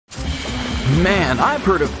Man, I've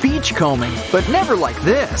heard of beach combing, but never like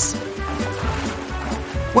this.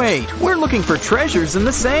 Wait, we're looking for treasures in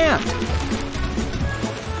the sand.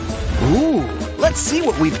 Ooh, let's see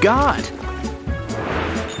what we've got.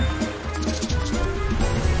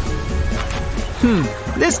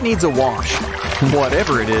 This needs a wash.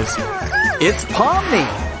 Whatever it is. It's Pomni,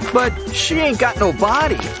 but she ain't got no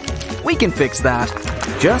body. We can fix that.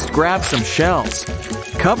 Just grab some shells.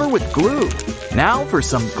 Cover with glue. Now for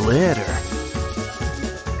some glitter.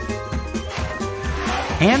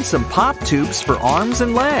 And some pop tubes for arms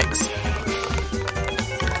and legs.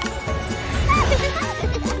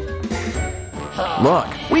 Look,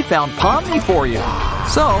 we found Pomni for you.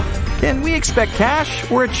 So, can we expect cash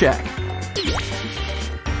or a check?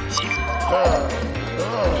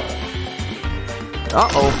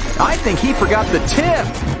 Uh-oh, I think he forgot the tip.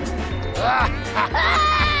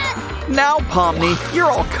 Now, Pomni,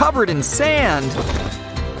 you're all covered in sand.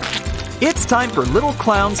 It's time for little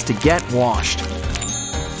clowns to get washed.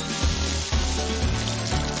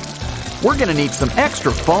 We're gonna need some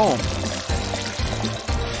extra foam.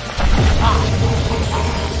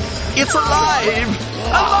 It's alive!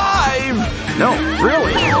 Alive! No,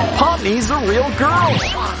 really, Pomni's a real girl.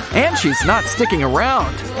 And she's not sticking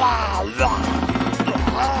around.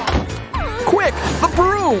 Quick, the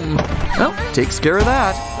broom! Well, takes care of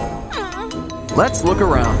that. Let's look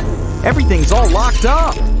around. Everything's all locked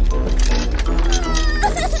up.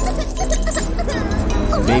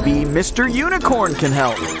 Maybe Mr. Unicorn can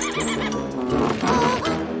help.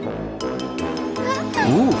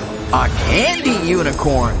 Ooh, a candy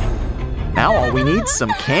unicorn. Now all we need is some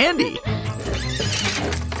candy.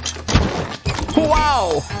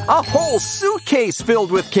 Wow, a whole suitcase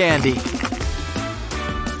filled with candy.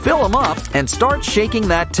 Fill them up and start shaking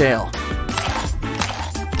that tail.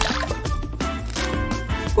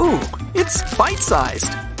 Ooh, it's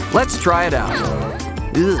bite-sized. Let's try it out.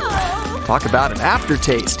 Ugh, talk about an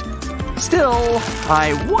aftertaste. Still,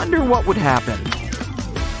 I wonder what would happen.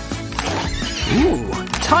 Ooh,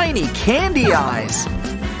 tiny candy eyes.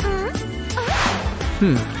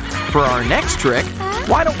 For our next trick,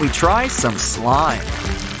 why don't we try some slime?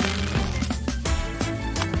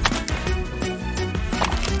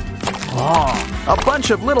 Oh, a bunch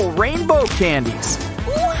of little rainbow candies.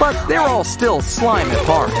 But they're all still slime at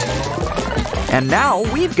heart. And now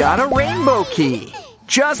we've got a rainbow key.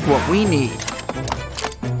 Just what we need.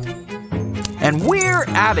 And we're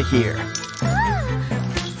out of here.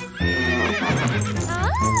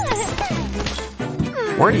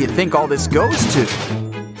 Where do you think all this goes to?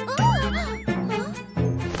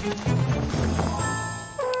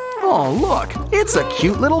 Oh, look, it's a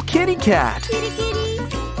cute little kitty cat.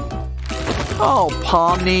 Oh,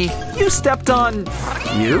 Pomni, you stepped on...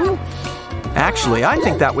 You? Actually, I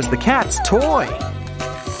think that was the cat's toy.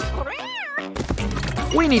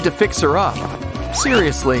 We need to fix her up.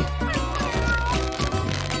 Seriously.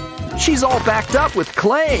 She's all backed up with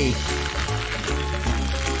clay.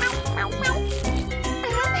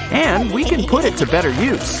 And we can put it to better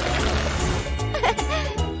use.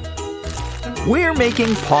 We're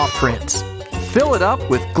making paw prints. Fill it up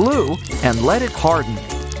with glue and let it harden.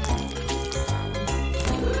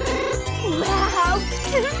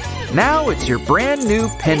 Now it's your brand new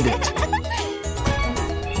pendant.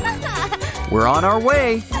 We're on our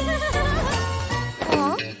way.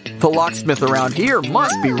 The locksmith around here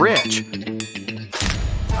must be rich.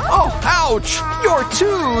 Oh, ouch! Your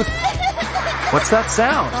tooth! What's that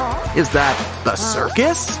sound? Is that the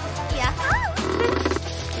circus?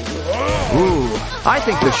 Ooh, I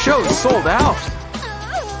think the show's sold out.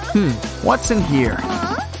 What's in here?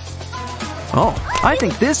 Oh, I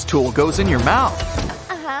think this tool goes in your mouth.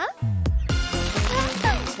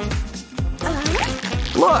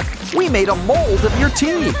 Look, we made a mold of your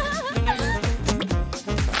teeth.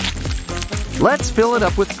 Let's fill it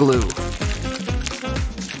up with glue.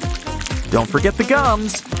 Don't forget the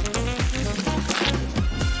gums.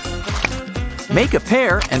 Make a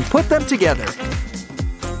pair and put them together.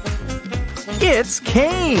 It's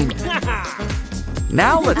Kane!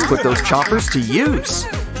 Now let's put those choppers to use.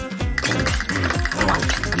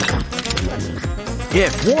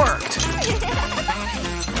 It worked!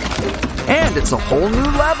 And it's a whole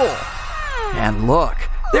new level. And look,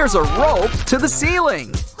 there's a rope to the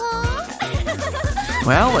ceiling.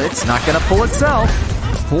 Well, it's not gonna pull itself.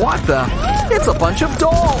 What the? It's a bunch of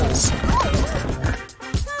dolls.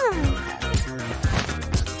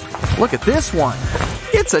 Look at this one.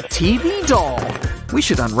 It's a TV doll. We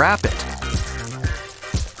should unwrap it.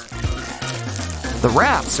 The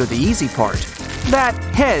wraps are the easy part. That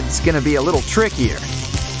head's gonna be a little trickier.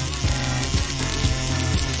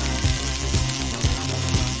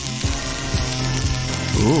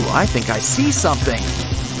 Ooh, I think I see something.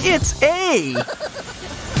 It's A!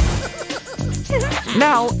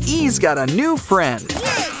 Now E's got a new friend.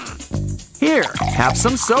 Here, have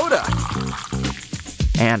some soda.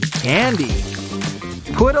 And candy.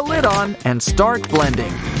 Put a lid on and start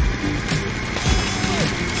blending.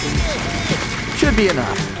 Should be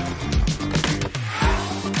enough.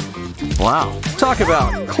 Wow, talk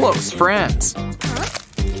about close friends.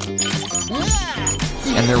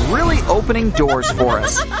 And they're really opening doors for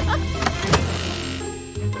us.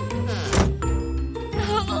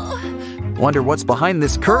 Wonder what's behind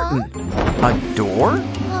this curtain? A door?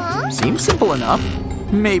 Seems simple enough.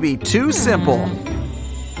 Maybe too simple.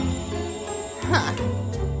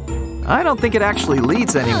 I don't think it actually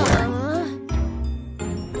leads anywhere.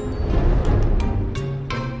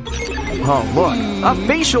 Oh, look, a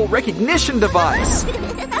facial recognition device.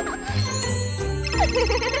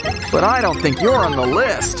 But I don't think you're on the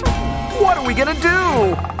list. What are we gonna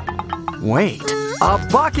do? Wait, a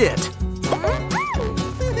bucket.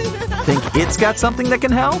 Think it's got something that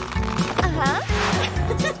can help?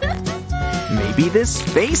 Maybe this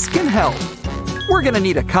face can help. We're gonna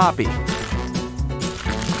need a copy.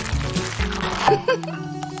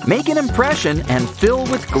 Make an impression and fill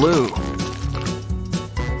with glue.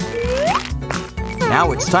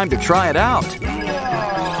 Now it's time to try it out.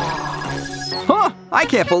 Huh! I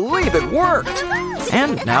can't believe it worked!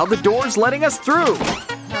 And now the door's letting us through.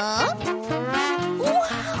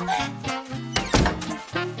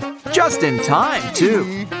 Just in time,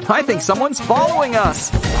 too. I think someone's following us.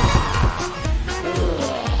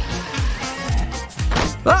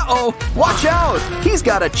 Uh-oh! Watch out! He's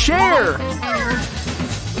got a chair!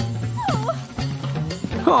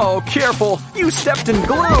 Oh, careful! You stepped in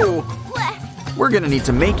glue! We're gonna need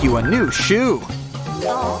to make you a new shoe.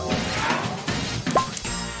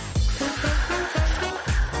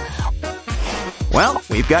 Well,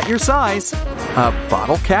 we've got your size. A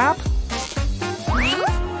bottle cap?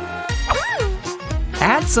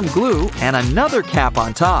 Add some glue and another cap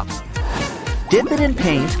on top. Dip it in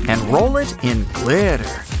paint and roll it in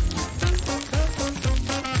glitter.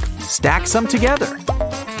 Stack some together.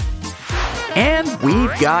 And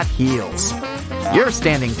we've got heels. You're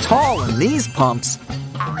standing tall in these pumps.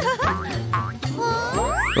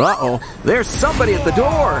 Uh-oh, there's somebody at the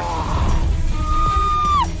door.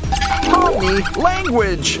 Homie,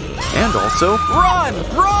 language. And also, run,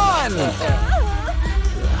 run!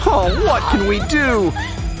 Oh, what can we do?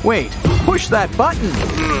 Wait, push that button.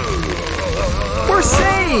 We're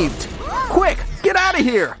saved! Quick, get out of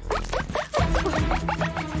here!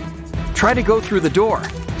 Try to go through the door.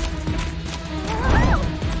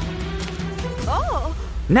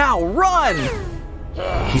 Now run!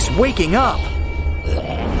 He's waking up.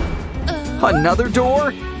 Another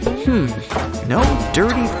door? No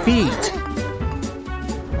dirty feet.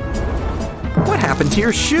 What happened to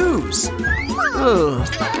your shoes? Ugh.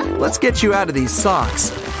 Let's get you out of these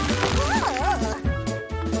socks.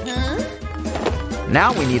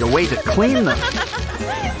 Now we need a way to clean them.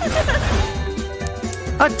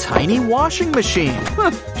 A tiny washing machine.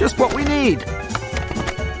 Just what we need.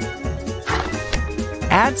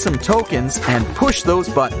 Add some tokens and push those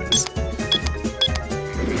buttons.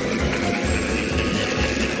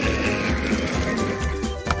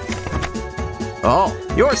 Oh,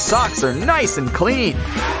 your socks are nice and clean.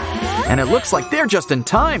 And it looks like they're just in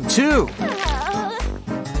time, too.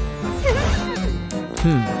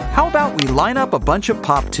 How about we line up a bunch of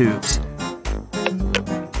pop tubes?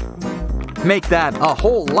 Make that a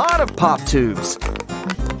whole lot of pop tubes.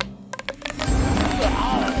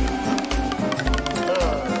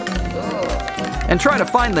 And try to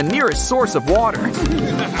find the nearest source of water.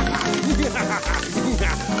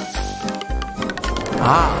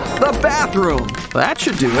 Ah, the bathroom. That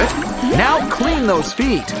should do it. Now clean those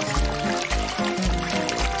feet.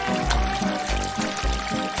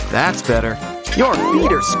 That's better. Your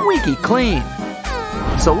feet are squeaky clean.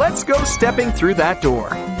 So let's go stepping through that door.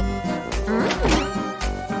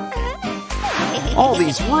 All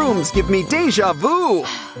these rooms give me deja vu.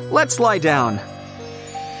 Let's lie down.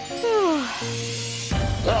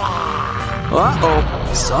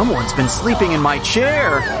 Uh-oh, someone's been sleeping in my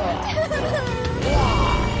chair.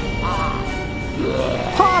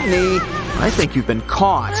 Pomni, I think you've been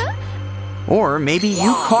caught. Or maybe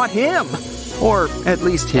you caught him. Or at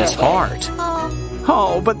least his heart.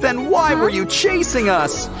 Oh, but then why were you chasing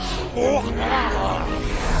us?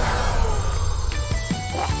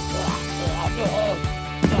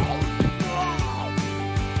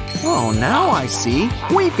 Oh, now I see.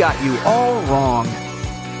 We've got you all wrong.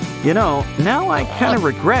 You know, now I kind of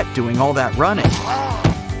regret doing all that running.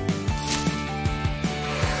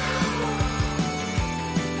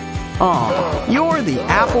 Aw, you're the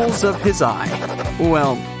apples of his eye.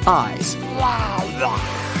 Well, eyes.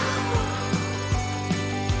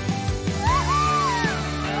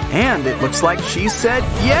 And it looks like she said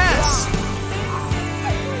yes!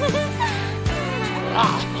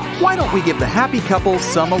 Why don't we give the happy couple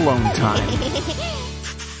some alone time?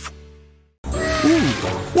 Ooh,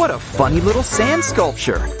 what a funny little sand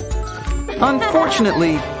sculpture.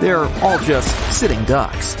 Unfortunately, they're all just sitting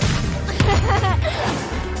ducks.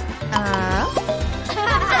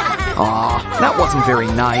 Aw, that wasn't very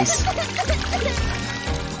nice.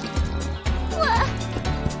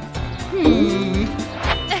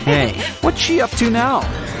 Hey, what's she up to now?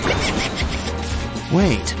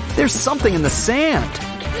 Wait, there's something in the sand.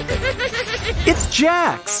 It's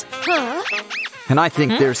Jax. And I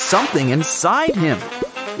think there's something inside him.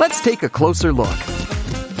 Let's take a closer look.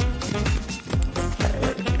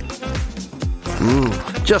 Ooh,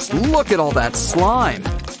 just look at all that slime.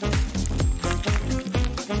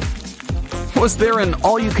 Was there an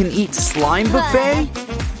all-you-can-eat slime buffet?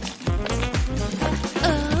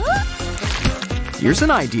 Here's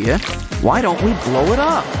an idea. Why don't we blow it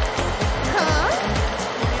up?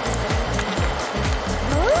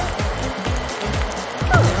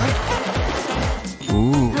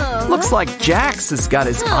 Ooh, looks like Jax has got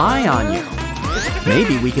his eye on you.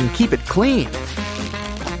 Maybe we can keep it clean.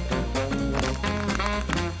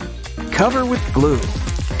 Cover with glue,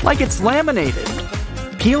 like it's laminated.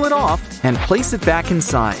 Peel it off and place it back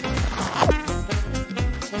inside.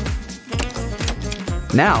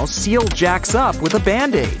 Now seal Jax up with a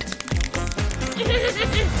Band-Aid.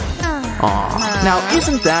 Aw, now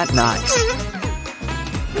isn't that nice?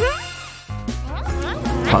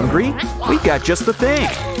 Hungry? We've got just the thing.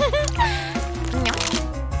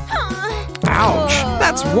 Ouch,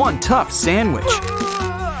 that's one tough sandwich.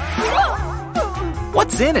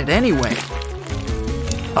 What's in it anyway?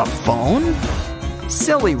 A phone?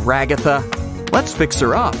 Silly Ragatha. Let's fix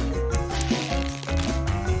her up.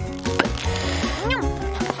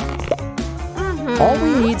 All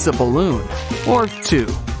we need's a balloon, or two.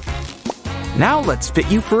 Now let's fit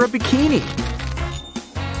you for a bikini.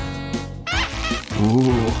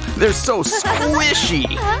 Ooh, they're so squishy.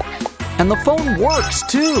 And the phone works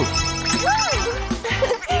too.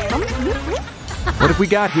 What have we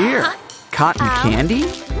got here? Cotton candy?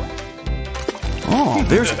 Oh,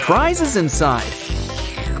 there's prizes inside.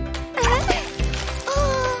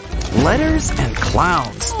 Letters and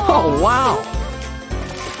clowns. Oh, wow.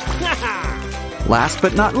 Last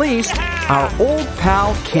but not least, our old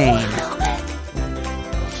pal Kane.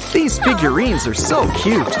 These figurines are so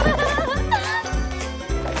cute.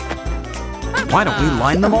 Why don't we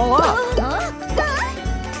line them all up?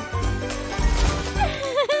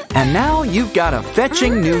 And now you've got a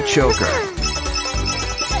fetching new choker.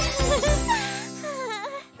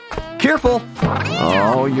 Careful!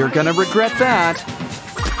 Oh, you're gonna regret that.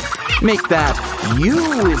 Make that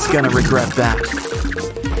you is gonna regret that.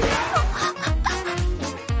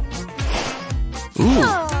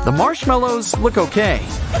 Ooh, the marshmallows look okay.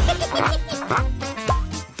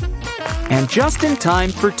 And just in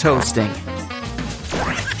time for toasting.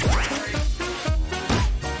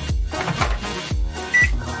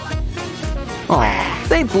 Aw,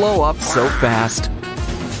 they blow up so fast.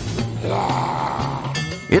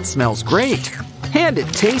 It smells great, and it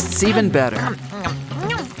tastes even better.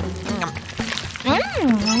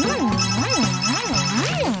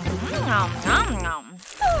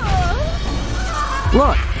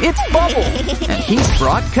 Look, it's Bubble, and he's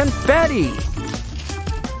brought confetti.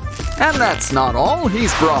 And that's not all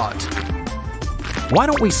he's brought. Why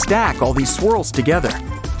don't we stack all these swirls together?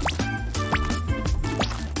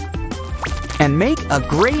 And make a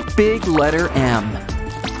great big letter M.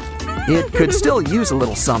 It could still use a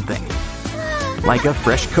little something, like a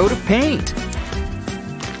fresh coat of paint.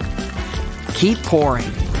 Keep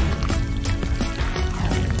pouring.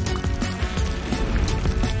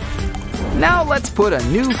 Now let's put a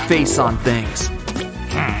new face on things.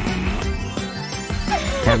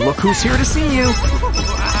 And look who's here to see you.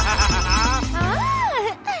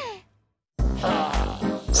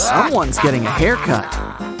 Someone's getting a haircut.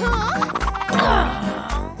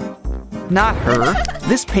 Not her,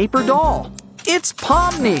 this paper doll. It's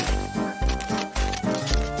Pomni.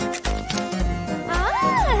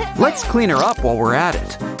 Let's clean her up while we're at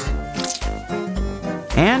it.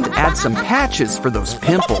 And add some patches for those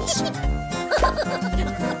pimples.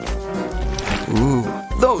 Ooh,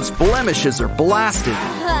 those blemishes are blasted.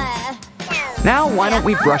 Now why don't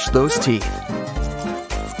we brush those teeth?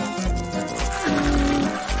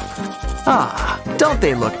 Ah, don't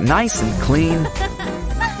they look nice and clean?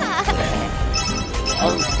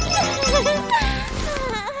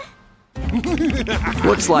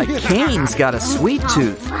 Looks like Kane's got a sweet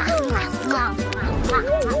tooth.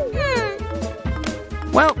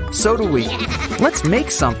 Well, so do we. Let's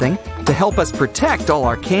make something to help us protect all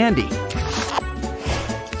our candy.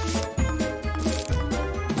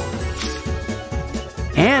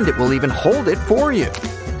 And it will even hold it for you.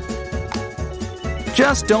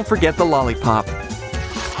 Just don't forget the lollipop.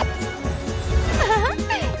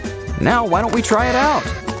 Now, why don't we try it out?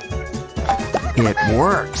 It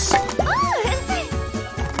works.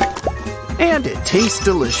 And it tastes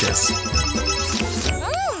delicious.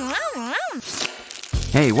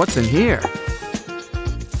 Hey, what's in here?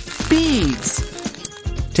 Beads!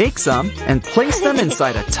 Take some and place them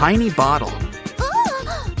inside a tiny bottle.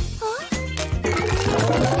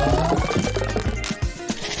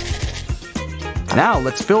 Now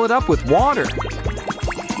let's fill it up with water.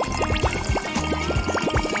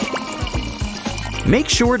 Make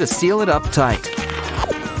sure to seal it up tight.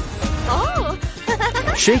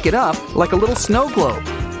 Shake it up like a little snow globe.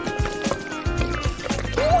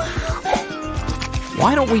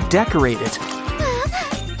 Why don't we decorate it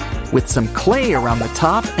with some clay around the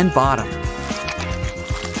top and bottom?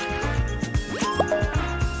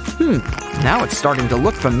 Now it's starting to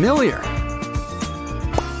look familiar.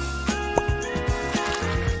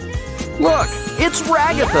 Look, it's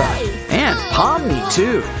Ragatha and Pomni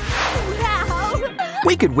too.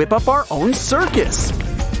 We could whip up our own circus.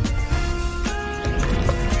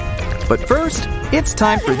 But first, it's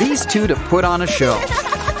time for these two to put on a show.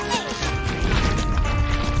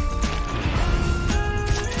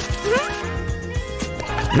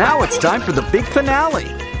 Now it's time for the big finale.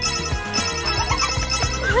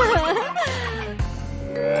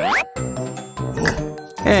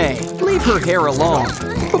 Hey, leave her hair alone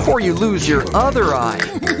before you lose your other eye.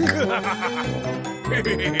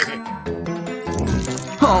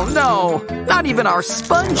 Oh no, not even our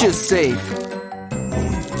sponge is safe.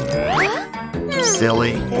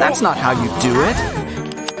 Silly, that's not how you do it.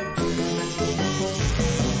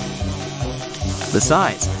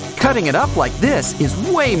 Besides, cutting it up like this is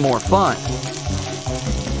way more fun.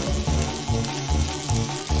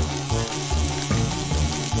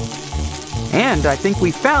 And I think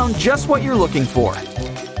we found just what you're looking for.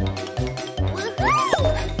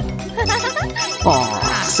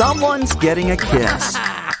 Aw, someone's getting a kiss.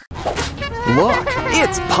 Look,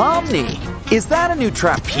 it's Pomni. Is that a new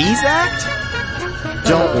trapeze act?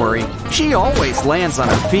 Don't worry, she always lands on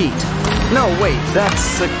her feet. No, wait,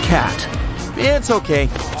 that's a cat. It's okay,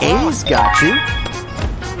 A's got you.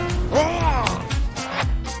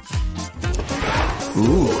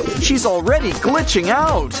 Ooh, she's already glitching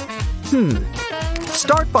out.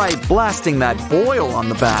 Start by blasting that boil on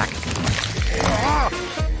the back.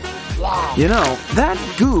 You know, that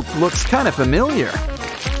goop looks kind of familiar.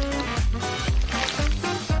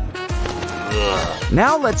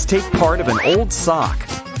 Now let's take part of an old sock.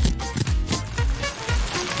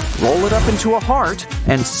 Roll it up into a heart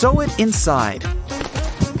and sew it inside.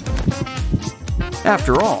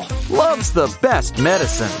 After all, love's the best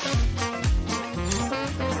medicine.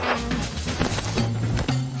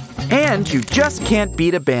 And you just can't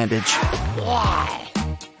beat a bandage.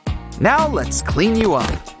 Now let's clean you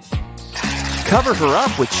up. Cover her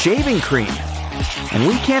up with shaving cream. And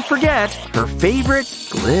we can't forget her favorite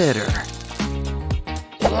glitter.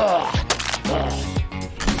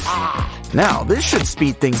 Now this should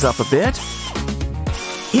speed things up a bit.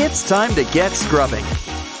 It's time to get scrubbing.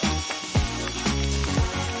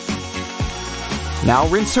 Now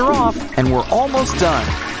rinse her off and we're almost done.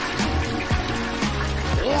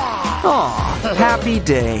 Aw, happy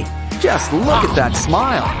day. Just look at that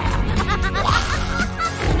smile.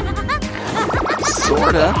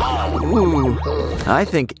 Sorta. Ooh, I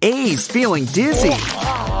think A's feeling dizzy.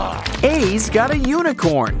 A's got a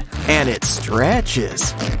unicorn, and it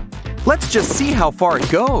stretches. Let's just see how far it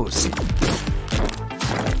goes.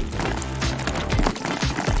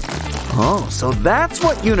 Oh, so that's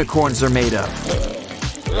what unicorns are made of.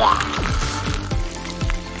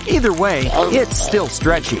 Either way, it's still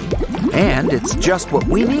stretchy. And it's just what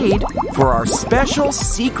we need for our special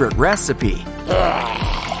secret recipe.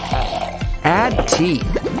 Add tea,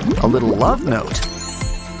 a little love note.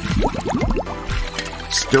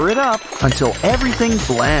 Stir it up until everything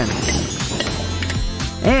blends.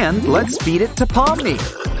 And let's feed it to Pomni.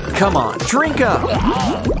 Come on, drink up.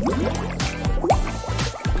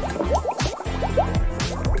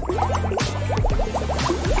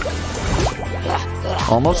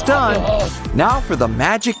 Almost done. Now for the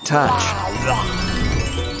magic touch.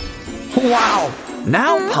 Wow,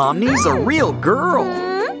 now Pomni's a real girl.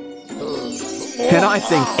 And I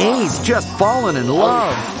think A's just fallen in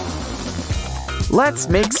love. Let's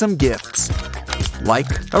make some gifts, like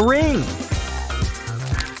a ring.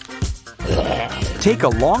 Take a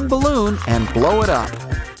long balloon and blow it up.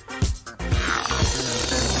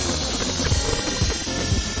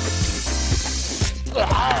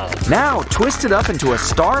 Now twist it up into a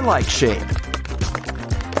star-like shape.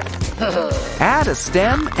 Add a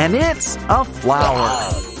stem and it's a flower.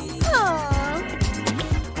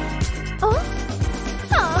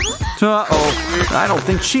 Uh-oh, I don't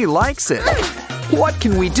think she likes it. What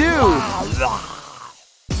can we do?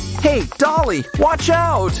 Hey, Dolly, watch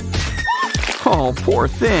out! Oh, poor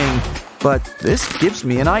thing. But this gives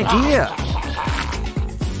me an idea.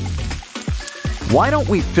 Why don't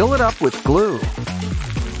we fill it up with glue?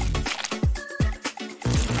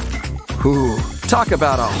 Ooh, talk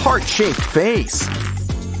about a heart-shaped face.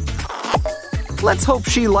 Let's hope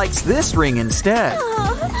she likes this ring instead.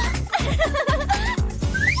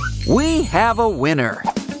 We have a winner.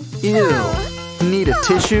 Ew. Need a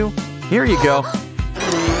tissue? Here you go.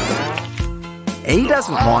 A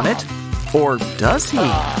doesn't want it. Or does he?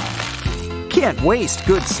 Can't waste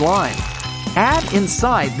good slime. Add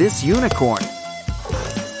inside this unicorn.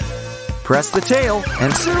 Press the tail,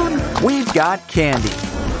 and soon we've got candy.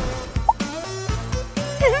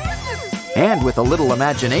 And with a little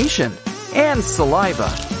imagination and saliva,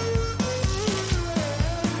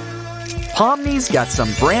 Pomni's got some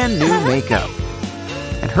brand new makeup.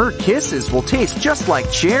 And her kisses will taste just like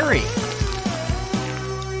cherry.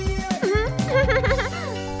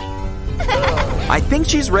 I think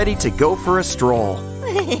she's ready to go for a stroll.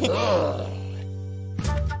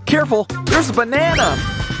 Careful, there's a banana!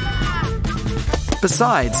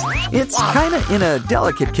 Besides, it's kinda in a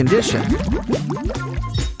delicate condition.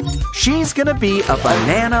 She's gonna be a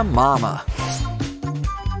banana mama.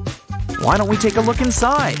 Why don't we take a look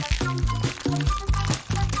inside?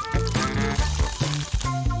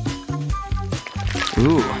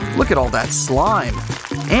 Ooh, look at all that slime.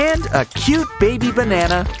 And a cute baby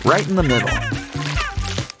banana right in the middle.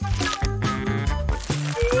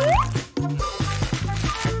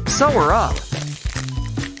 Sew her up.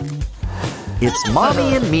 It's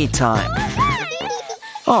mommy and me time.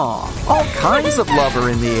 Aw, all kinds of love are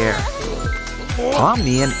in the air.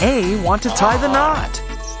 Pomni and A want to tie the knot.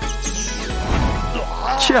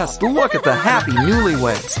 Just look at the happy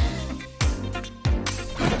newlyweds.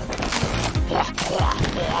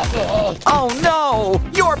 Oh no!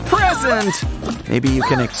 Your present! Maybe you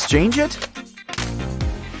can exchange it?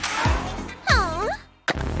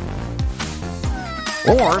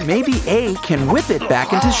 Or maybe A can whip it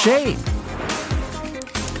back into shape.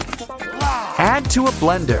 Add to a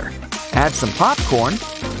blender. Add some popcorn,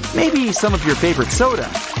 maybe some of your favorite soda.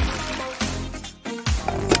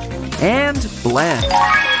 And blend.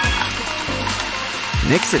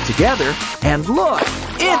 Mix it together, and look,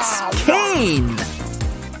 it's Kane!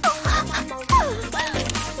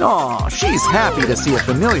 Aw, she's happy to see a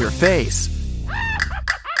familiar face.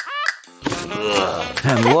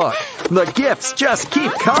 And look, the gifts just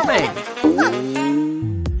keep coming!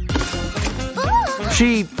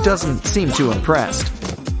 She doesn't seem too impressed.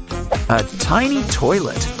 A tiny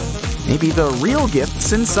toilet. Maybe the real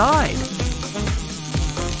gift's inside.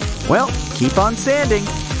 Well, keep on sanding,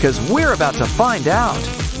 because we're about to find out.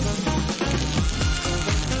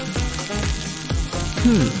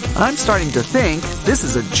 I'm starting to think this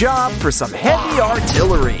is a job for some heavy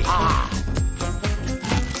artillery.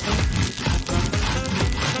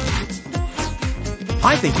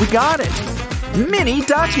 I think we got it. Mini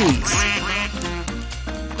duckies.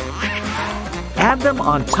 Add them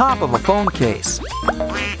on top of a phone case.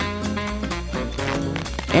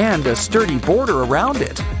 And a sturdy border around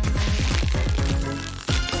it.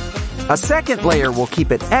 A second layer will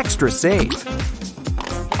keep it extra safe.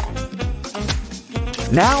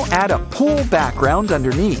 Now add a pool background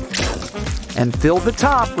underneath. And fill the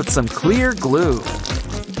top with some clear glue.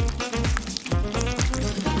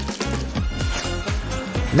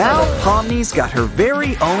 Now Pomni's got her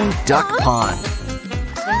very own duck pond.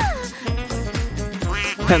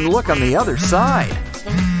 And look on the other side.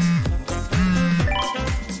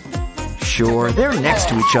 Sure, they're next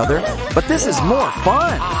to each other, but this is more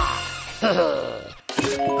fun.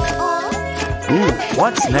 Ooh,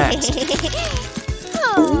 what's next?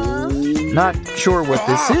 Not sure what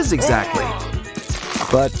this is exactly,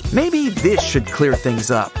 but maybe this should clear things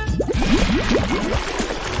up.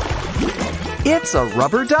 It's a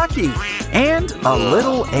rubber ducky and a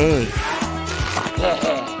little A.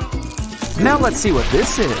 Now let's see what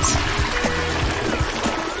this is.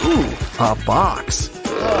 Ooh, a box.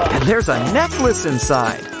 And there's a necklace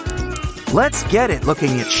inside. Let's get it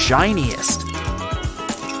looking its shiniest.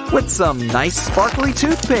 With some nice sparkly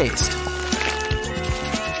toothpaste.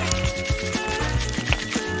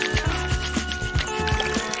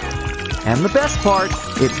 And the best part,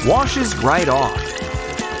 it washes right off.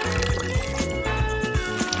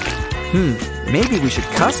 Maybe we should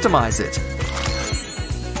customize it.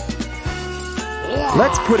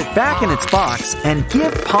 Let's put it back in its box and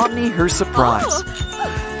give Pomni her surprise.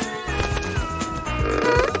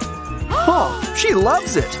 Oh, she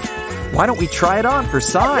loves it. Why don't we try it on for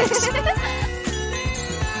size?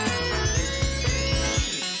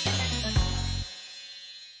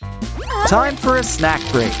 Time for a snack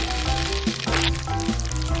break.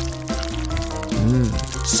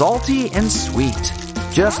 Salty and sweet.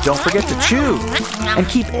 Just don't forget to chew and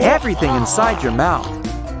keep everything inside your mouth.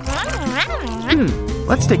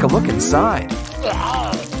 Let's take a look inside.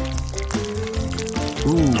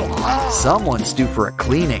 Ooh, someone's due for a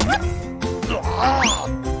cleaning.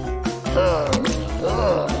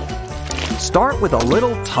 Start with a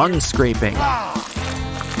little tongue scraping.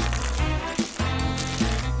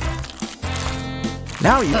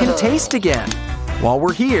 Now you can taste again. While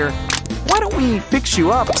we're here, why don't we fix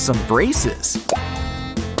you up some braces?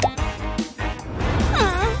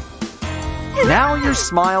 Now your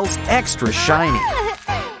smile's extra shiny.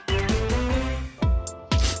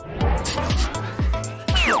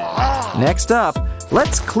 Next up,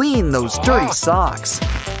 let's clean those dirty socks.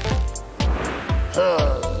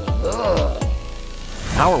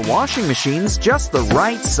 Our washing machine's just the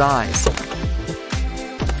right size.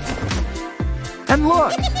 And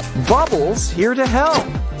look, Bubbles here to help.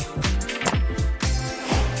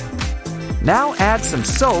 Now add some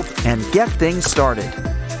soap and get things started.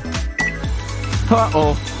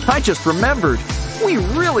 Uh-oh, I just remembered. We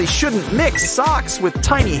really shouldn't mix socks with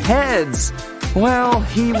tiny heads. Well,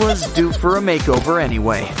 he was due for a makeover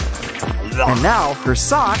anyway. And now her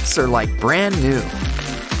socks are like brand new.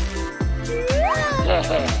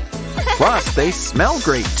 Plus, they smell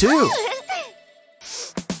great too.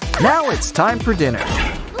 Now it's time for dinner.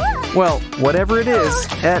 Well, whatever it is,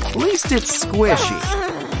 at least it's squishy.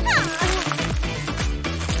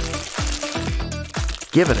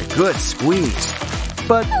 Give it a good squeeze.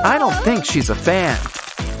 But I don't think she's a fan.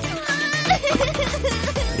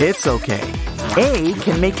 It's okay. A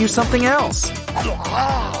can make you something else.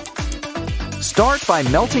 Start by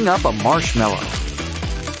melting up a marshmallow.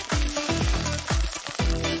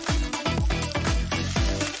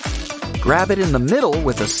 Grab it in the middle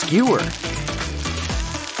with a skewer.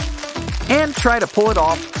 And try to pull it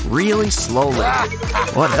off really slowly.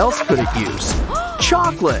 What else could it use?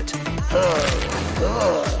 Chocolate!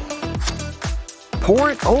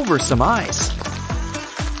 Pour it over some ice.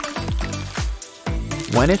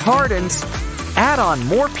 When it hardens, add on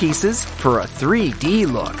more pieces for a 3D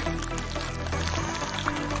look.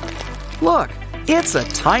 Look, it's a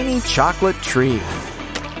tiny chocolate tree.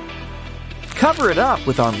 Cover it up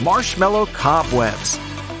with our marshmallow cobwebs.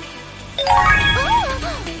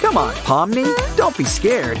 Come on, Pomni, don't be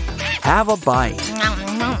scared. Have a bite.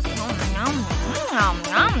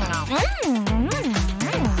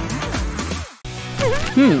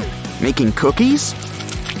 Making cookies?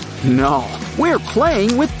 No, we're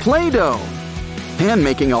playing with Play-Doh. And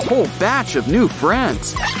making a whole batch of new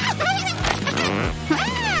friends.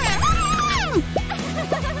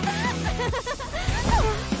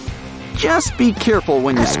 Just be careful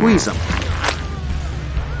when you squeeze them.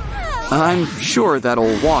 I'm sure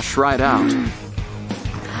that'll wash right out.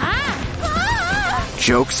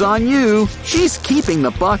 Joke's on you. She's keeping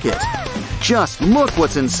the bucket. Just look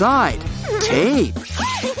what's inside. Tape.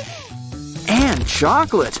 And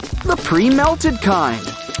chocolate. The pre-melted kind.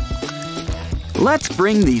 Let's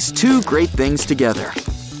bring these two great things together.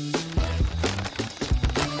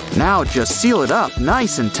 Now just seal it up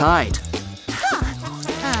nice and tight.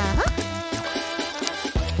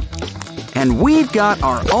 And we've got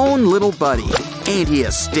our own little buddy. Ain't he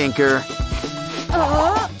a stinker?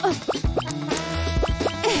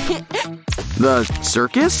 The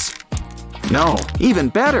circus? No, even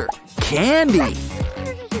better. Candy.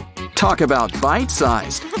 Talk about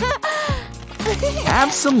bite-sized.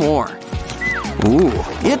 Have some more. Ooh,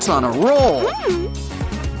 it's on a roll.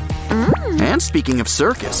 And speaking of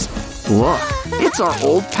circus, look, it's our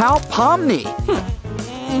old pal Pomni.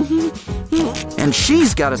 And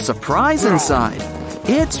she's got a surprise inside.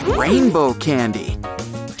 It's rainbow candy.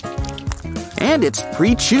 And it's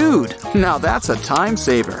pre-chewed. Now that's a time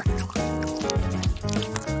saver.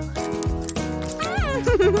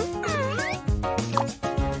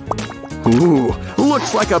 Ooh,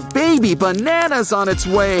 looks like a baby banana's on its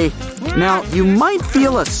way. Now, you might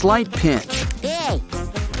feel a slight pinch.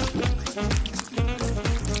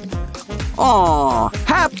 Aw,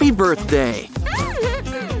 happy birthday.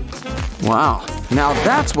 Wow, now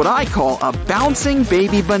that's what I call a bouncing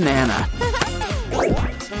baby banana.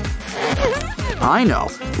 I know.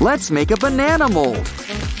 Let's make a banana mold.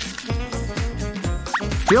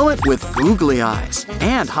 Fill it with googly eyes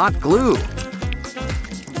and hot glue.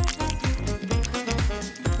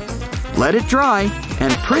 Let it dry,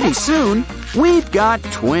 and pretty soon, we've got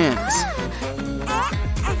twins.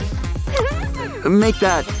 Make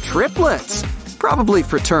that triplets, probably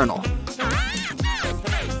fraternal.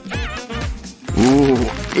 Ooh,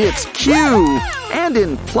 it's Q, and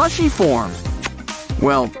in plushy form.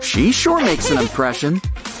 Well, she sure makes an impression.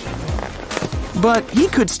 But he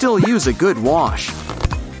could still use a good wash.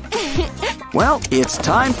 Well, it's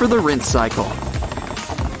time for the rinse cycle.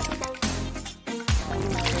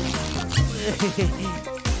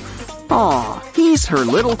 Aw, he's her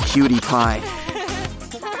little cutie pie.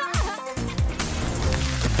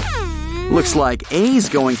 Looks like A's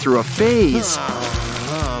going through a phase.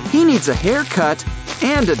 He needs a haircut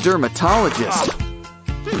and a dermatologist.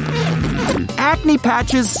 Acne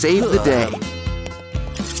patches save the day.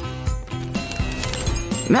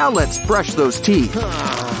 Now let's brush those teeth.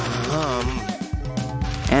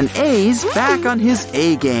 And A's back on his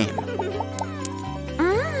A game.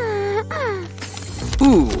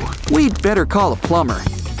 Ooh, we'd better call a plumber.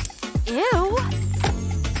 Ew.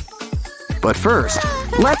 But first,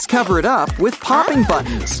 let's cover it up with popping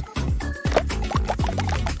buttons.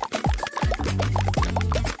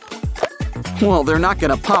 Well, they're not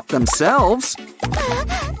gonna pop themselves.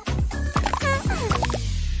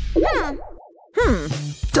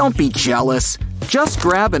 Don't be jealous. Just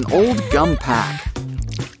grab an old gum pack.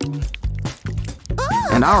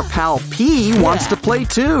 And our pal P wants to play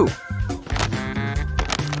too.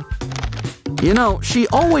 You know, she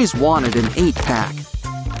always wanted an 8-pack.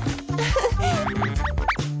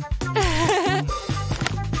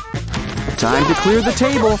 Time to clear the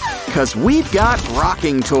table, 'cause we've got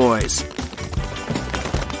rocking toys.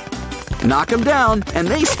 Knock them down, and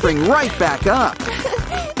they spring right back up.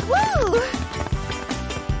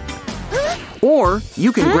 Or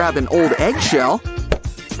you can grab an old eggshell,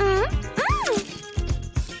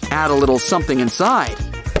 add a little something inside,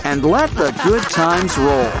 and let the good times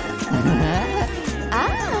roll.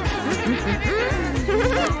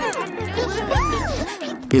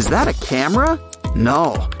 Is that a camera?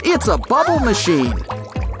 No, it's a bubble machine.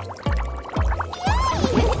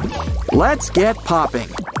 Let's get popping.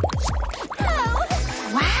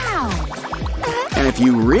 Wow. And if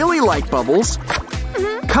you really like bubbles,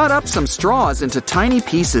 cut up some straws into tiny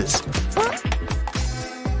pieces.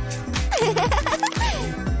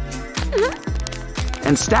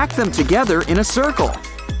 And stack them together in a circle.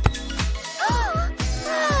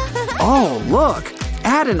 Oh, look!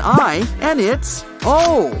 Add an eye, and it's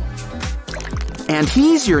O! And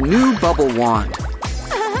he's your new bubble wand.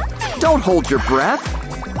 Don't hold your breath.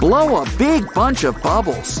 Blow a big bunch of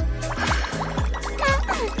bubbles.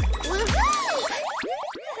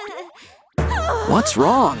 What's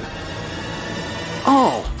wrong?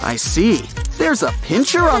 Oh, I see. There's a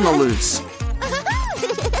pincher on the loose.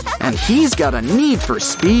 And he's got a need for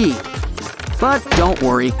speed. But don't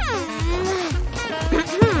worry.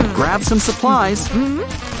 Grab some supplies.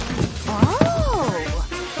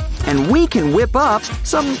 And we can whip up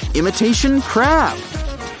some imitation crab.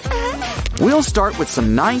 We'll start with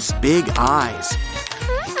some nice big eyes.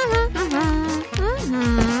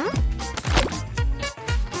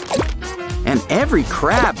 And every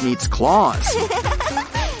crab needs claws.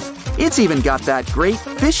 It's even got that great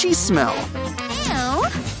fishy smell.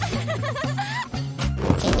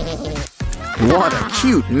 What a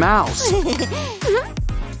cute mouse.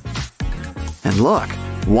 And look,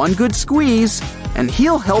 one good squeeze, and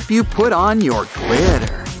he'll help you put on your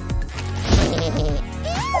glitter.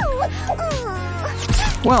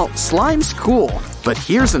 Well, slime's cool, but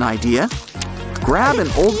here's an idea. Grab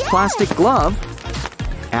an old plastic glove,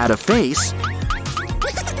 add a face.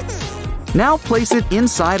 Now place it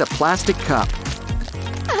inside a plastic cup.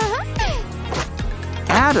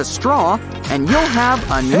 Add a straw, and you'll have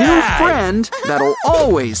a new friend that'll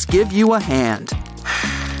always give you a hand.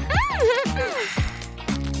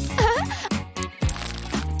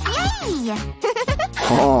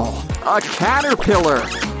 Oh, a caterpillar!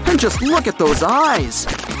 And just look at those eyes!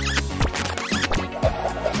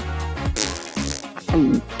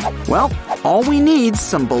 Well, all we need's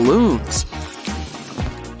some balloons.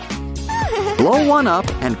 Blow one up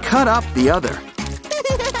and cut up the other.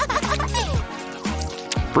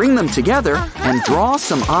 Bring them together and draw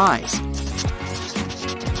some eyes.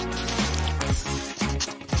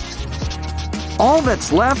 All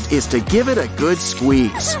that's left is to give it a good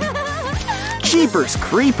squeeze. Jeepers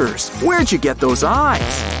creepers, where'd you get those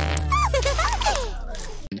eyes?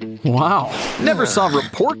 Wow, never saw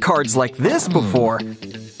report cards like this before.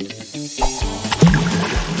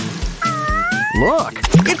 Look,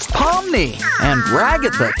 it's Pomni and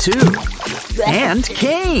Ragatha too. And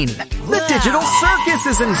Kane. The digital circus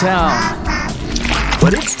is in town.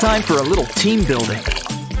 But it's time for a little team building.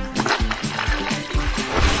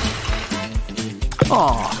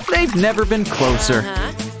 Aw, they've never been closer.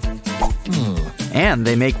 And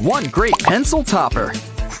they make one great pencil topper.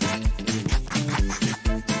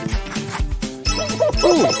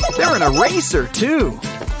 Ooh, they're an eraser too.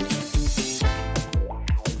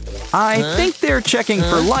 I think they're checking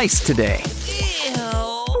for lice today.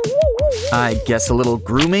 I guess a little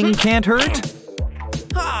grooming can't hurt.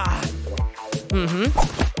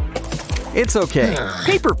 It's okay.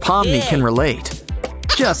 Paper Pomni can relate.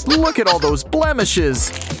 Just look at all those blemishes.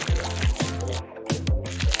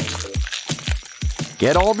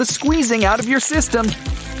 Get all the squeezing out of your system.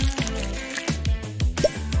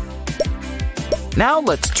 Now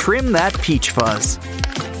let's trim that peach fuzz.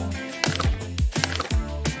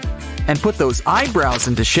 And put those eyebrows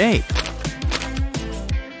into shape.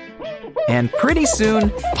 And pretty soon,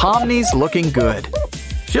 Pomni's looking good.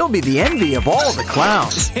 She'll be the envy of all the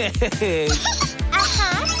clowns.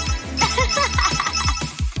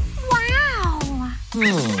 Wow.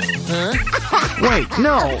 Wait,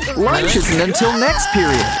 no. Lunch isn't until next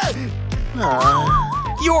period.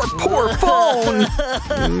 Your poor phone!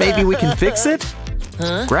 Maybe we can fix it?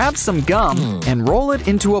 Grab some gum and roll it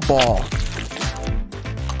into a ball.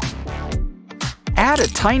 Add a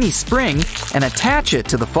tiny spring and attach it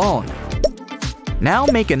to the phone. Now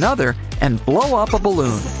make another and blow up a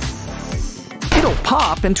balloon. It'll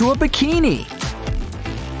pop into a bikini.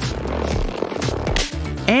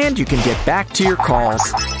 And you can get back to your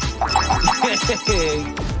calls.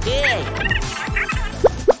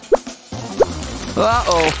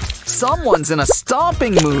 Uh-oh, someone's in a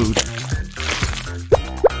stomping mood.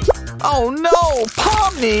 Oh no,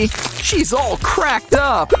 Pomni! She's all cracked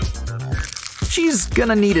up. She's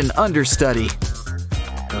gonna need an understudy.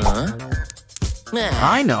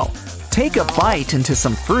 I know. Take a bite into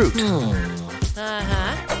some fruit.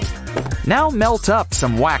 Now melt up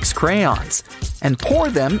some wax crayons and pour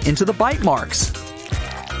them into the bite marks.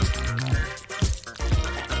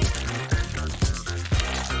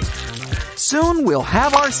 Soon we'll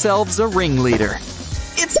have ourselves a ringleader.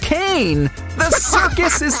 It's Kane! The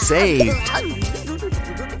circus is saved!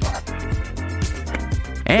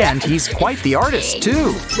 And he's quite the artist,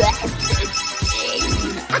 too.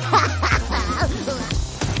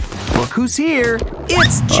 Look who's here!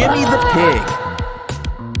 It's Jimmy the Pig!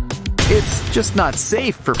 It's just not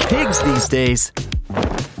safe for pigs these days.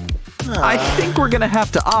 I think we're gonna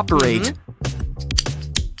have to operate.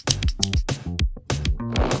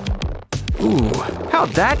 Ooh,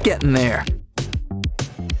 how'd that get in there?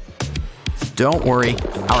 Don't worry,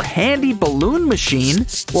 our handy balloon machine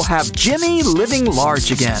will have Jimmy living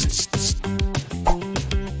large again.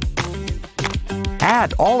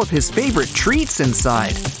 Add all of his favorite treats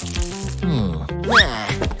inside.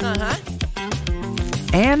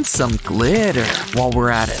 And some glitter while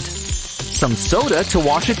we're at it. Some soda to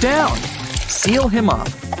wash it down. Seal him up.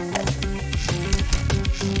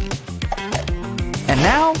 And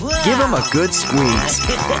now, give him a good squeeze.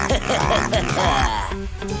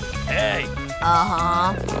 Hey.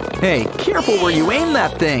 Hey, careful where you aim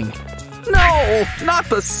that thing. No, not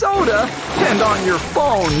the soda. And on your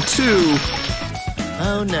phone, too.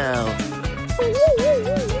 Oh no.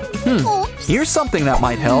 Here's something that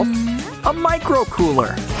might help. A micro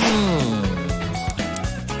cooler.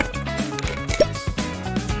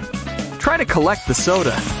 Try to collect the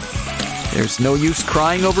soda. There's no use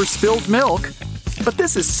crying over spilled milk. But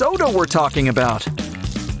this is soda we're talking about.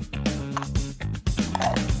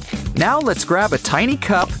 Now let's grab a tiny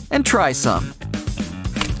cup and try some.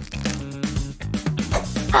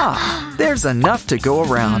 Ah, there's enough to go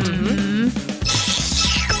around.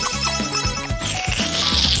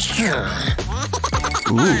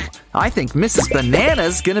 Ooh, I think Mrs.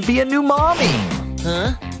 Banana's gonna be a new mommy.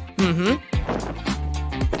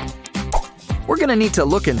 We're gonna need to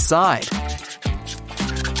look inside.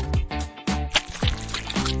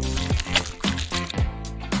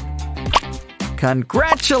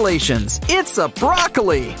 Congratulations! It's a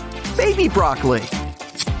broccoli! Baby broccoli!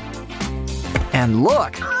 And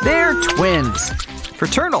look, they're twins.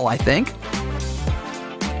 Fraternal, I think.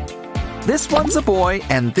 This one's a boy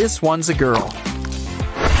and this one's a girl.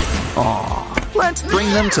 Aw, let's bring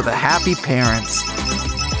them to the happy parents.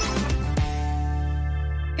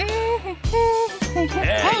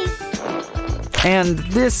 And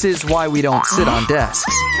this is why we don't sit on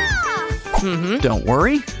desks. Don't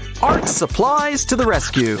worry. Art supplies to the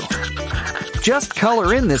rescue. Just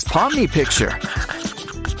color in this Pomni picture.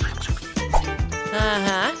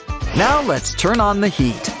 Now let's turn on the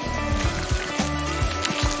heat.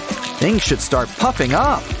 Things should start puffing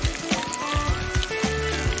up.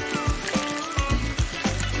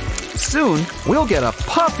 Soon, we'll get a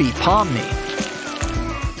puffy Pomni.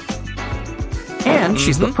 And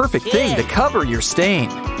she's the perfect thing to cover your stain.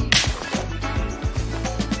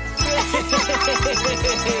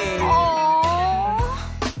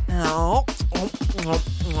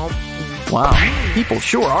 Wow, people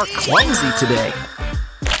sure are clumsy today.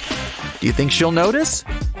 Do you think she'll notice?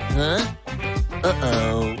 Huh?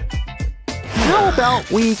 Uh-oh. How about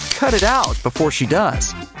we cut it out before she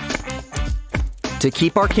does? To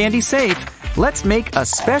keep our candy safe, let's make a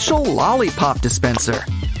special lollipop dispenser.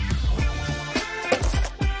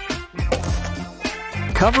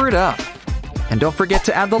 Cover it up. And don't forget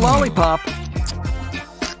to add the lollipop.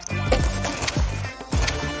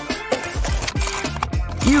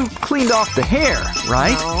 You cleaned off the hair,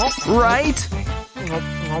 right? Right?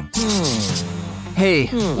 Hey,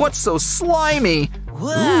 what's so slimy?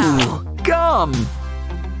 Ooh, gum!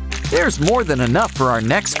 There's more than enough for our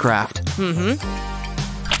next craft.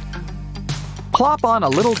 Plop on a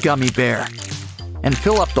little gummy bear and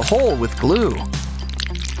fill up the hole with glue.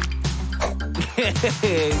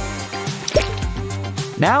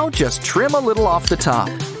 Now just trim a little off the top.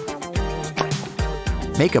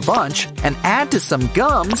 Make a bunch and add to some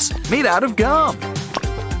gums made out of gum.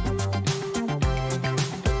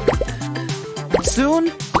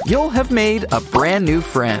 Soon, you'll have made a brand new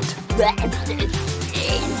friend.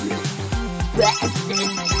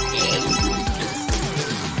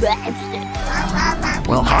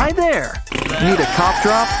 Well, hi there. Need a cough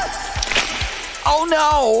drop? Oh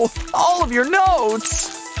no! All of your notes!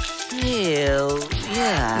 Ew,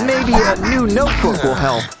 yeah. Maybe a new notebook will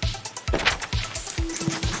help.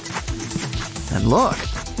 And look,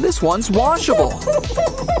 this one's washable.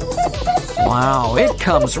 Wow, it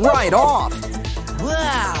comes right off.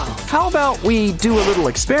 Wow. How about we do a little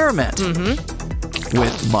experiment?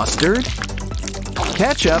 With mustard,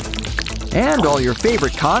 ketchup, and all your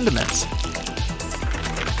favorite condiments.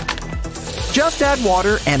 Just add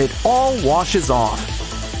water and it all washes off.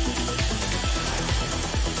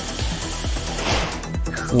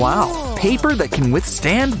 Wow, paper that can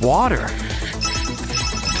withstand water.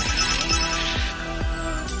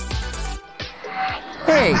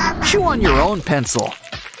 Hey, chew on your own pencil.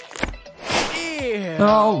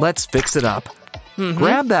 Oh, let's fix it up.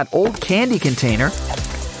 Grab that old candy container.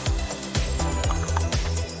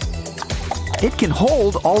 It can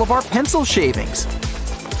hold all of our pencil shavings.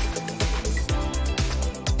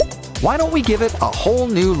 Why don't we give it a whole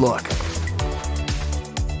new look?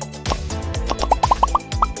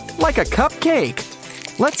 Like a cupcake.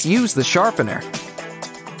 Let's use the sharpener.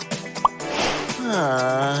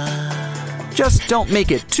 Just don't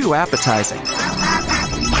make it too appetizing.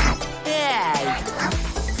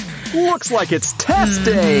 Looks like it's test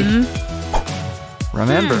day.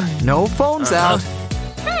 Remember, no phones out.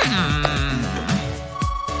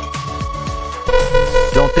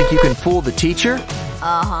 Don't think you can fool the teacher?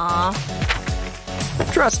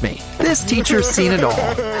 Trust me, this teacher's seen it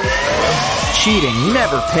all. Cheating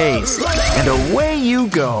never pays. And away you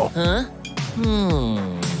go.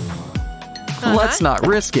 Let's not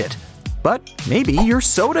risk it. But maybe your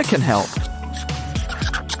soda can help.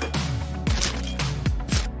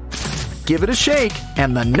 Give it a shake,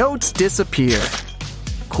 and the notes disappear.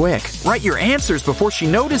 Quick, write your answers before she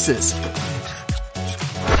notices.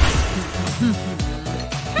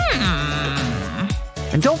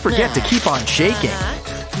 And don't forget to keep on shaking.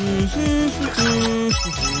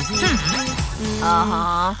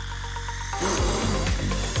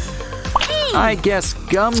 I guess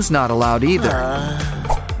gum's not allowed either.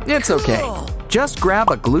 It's okay. Just grab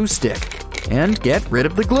a glue stick and get rid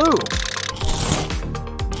of the glue.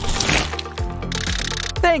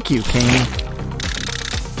 Thank you, Kane.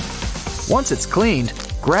 Once it's cleaned,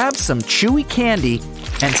 grab some chewy candy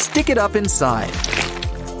and stick it up inside.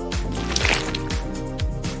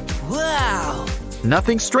 Wow.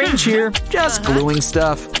 Nothing strange here, just gluing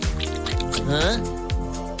stuff.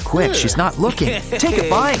 Quick, she's not looking. Take a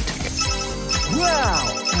bite.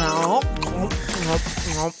 Wow.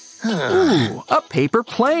 Ooh, a paper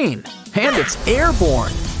plane. And it's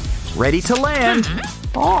airborne. Ready to land.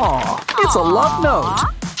 Aw, it's a love note.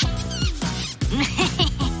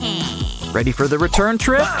 Ready for the return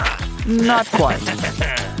trip? Not quite.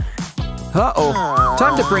 Uh-oh,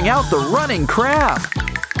 time to bring out the running crab.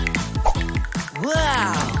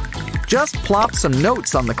 Wow. Just plop some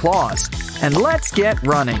notes on the claws, and let's get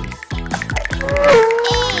running. Hey,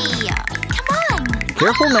 come on.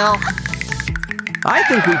 Careful now. I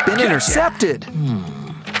think we've been intercepted.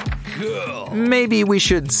 maybe we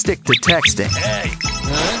should stick to texting.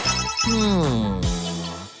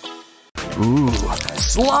 Ooh,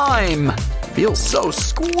 slime! Feels so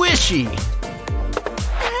squishy.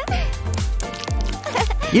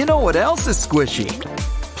 You know what else is squishy?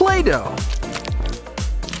 Play-Doh.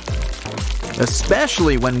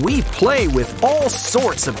 Especially when we play with all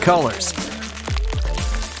sorts of colors.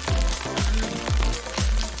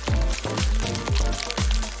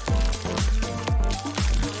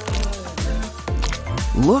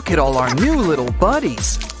 Look at all our new little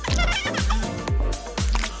buddies.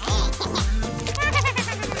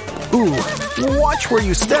 Ooh, watch where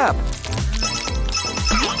you step.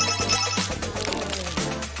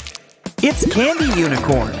 It's Candy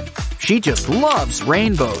Unicorn. She just loves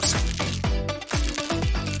rainbows.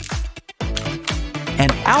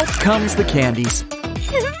 And out comes the candies.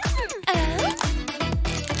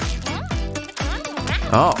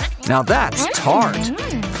 Oh, now that's tart.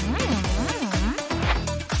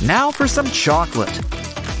 Now for some chocolate.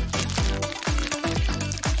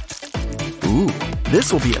 Ooh,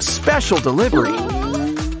 this will be a special delivery.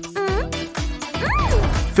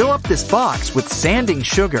 Fill up this box with sanding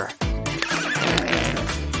sugar.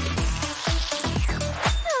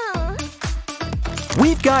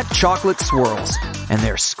 We've got chocolate swirls, and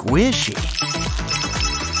they're squishy.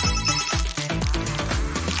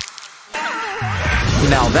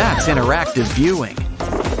 Now that's interactive viewing.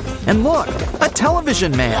 And look, a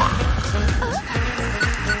television man.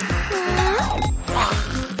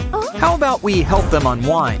 How about we help them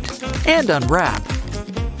unwind and unwrap?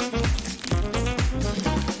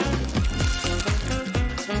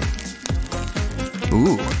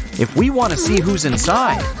 Ooh, if we want to see who's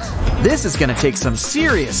inside, this is going to take some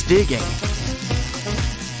serious digging.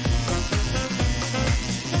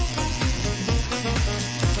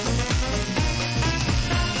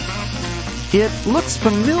 It looks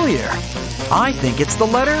familiar. I think it's the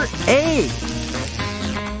letter A.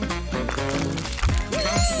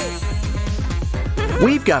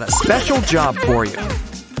 We've got a special job for you.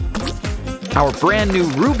 Our brand new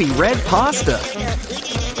ruby red pasta.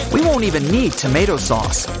 We won't even need tomato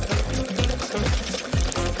sauce.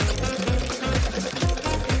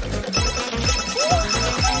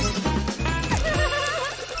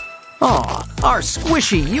 Aw, our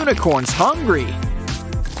squishy unicorn's hungry.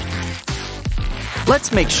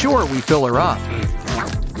 Let's make sure we fill her up.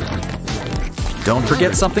 Don't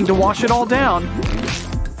forget something to wash it all down.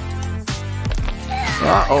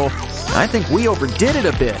 Uh-oh, I think we overdid it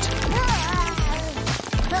a bit.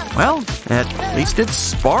 Well, at least it's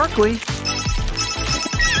sparkly.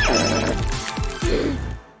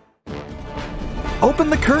 Open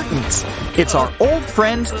the curtains. It's our old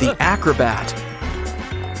friend, the acrobat.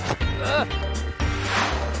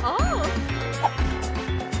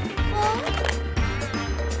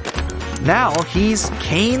 Now he's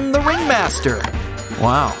Kane the Ringmaster.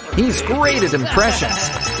 Wow, he's great at impressions.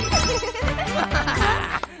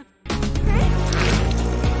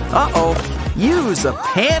 Uh-oh, use a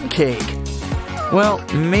pancake. Well,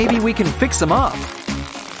 maybe we can fix him up.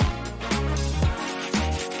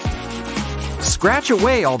 Scratch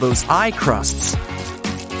away all those eye crusts.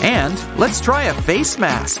 And let's try a face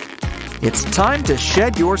mask. It's time to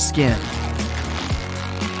shed your skin.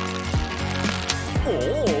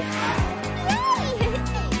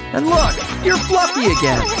 And look, you're fluffy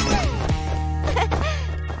again.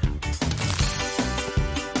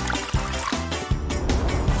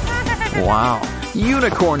 Wow,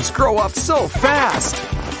 unicorns grow up so fast.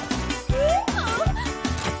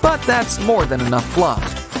 But that's more than enough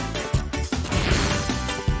fluff.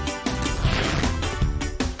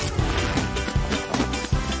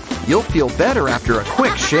 You'll feel better after a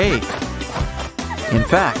quick shave. In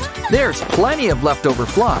fact, there's plenty of leftover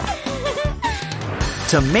fluff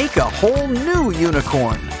to make a whole new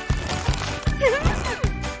unicorn.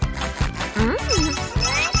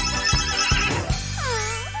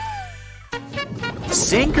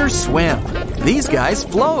 Sink or swim. These guys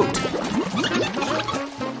float.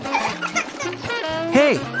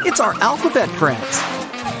 Hey, it's our alphabet friends.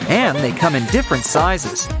 And they come in different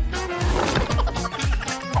sizes.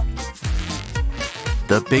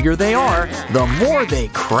 The bigger they are, the more they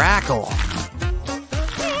crackle.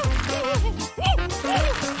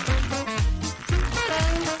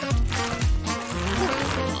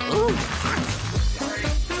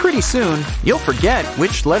 Pretty soon, you'll forget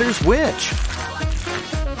which letter's which.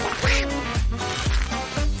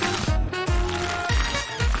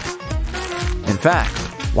 In fact,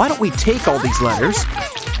 why don't we take all these letters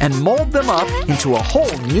and mold them up into a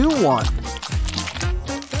whole new one?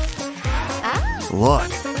 Look,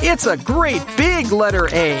 it's a great big letter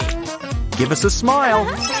A. Give us a smile.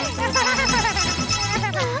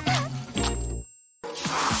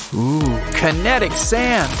 Ooh, kinetic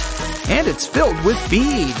sand. And it's filled with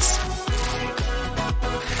beads.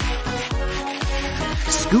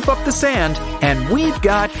 Scoop up the sand, and we've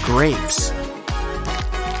got grapes.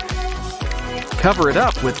 Cover it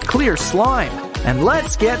up with clear slime, and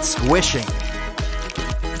let's get squishing.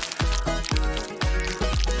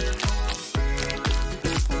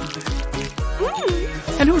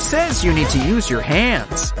 And who says you need to use your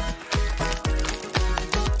hands?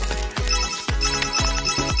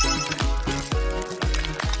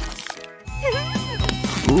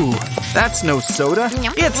 Ooh, that's no soda,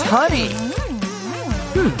 it's honey.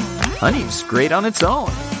 Honey's great on its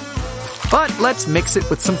own. But let's mix it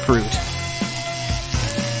with some fruit.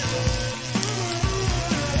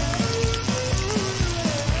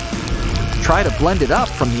 Try to blend it up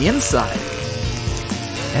from the inside.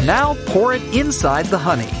 And now pour it inside the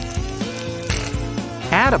honey.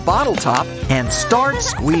 Add a bottle top and start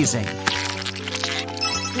squeezing.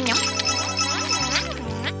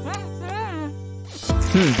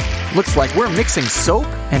 Looks like we're mixing soap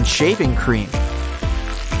and shaving cream.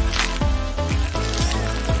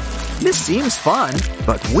 This seems fun,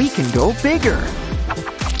 but we can go bigger.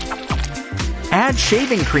 Add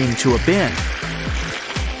shaving cream to a bin.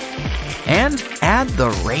 And add the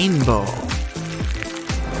rainbow.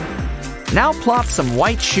 Now plop some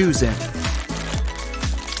white shoes in.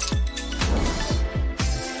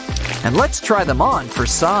 And let's try them on for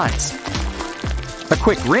size. A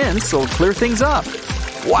quick rinse will clear things up.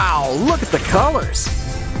 Wow, look at the colors!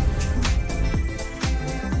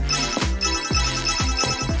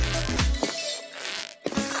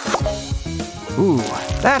 Ooh,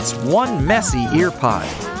 that's one messy ear pod.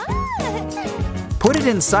 Put it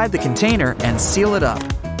inside the container and seal it up.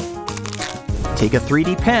 Take a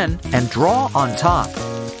 3D pen and draw on top.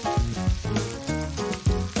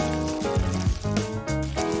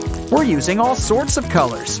 We're using all sorts of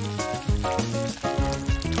colors.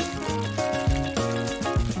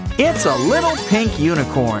 It's a little pink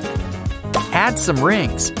unicorn. Add some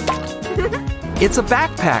rings. It's a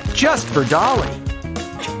backpack just for Dolly.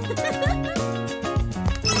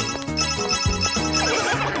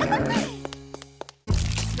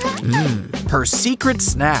 Her secret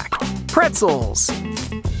snack, pretzels.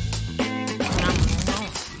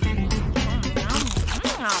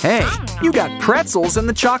 Hey, you got pretzels in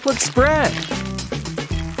the chocolate spread.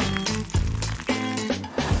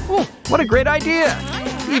 Oh, what a great idea,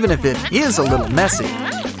 even if it is a little messy.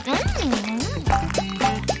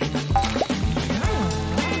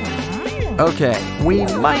 Okay, we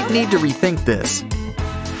might need to rethink this.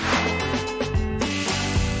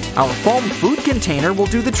 Our foam food container will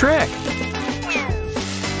do the trick.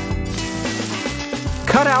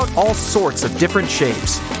 Cut out all sorts of different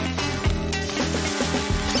shapes.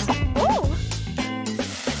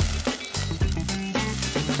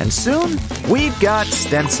 And soon, we've got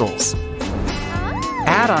stencils.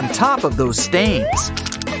 Add on top of those stains.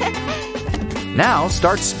 Now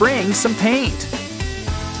start spraying some paint.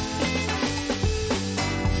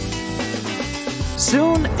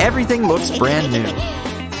 Soon, everything looks brand new.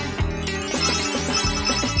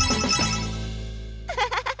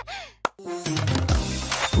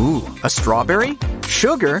 Ooh, a strawberry?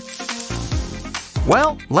 Sugar?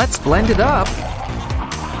 Well, let's blend it up.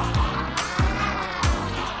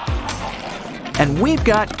 And we've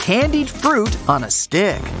got candied fruit on a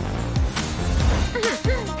stick.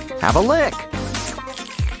 Have a lick.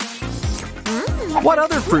 What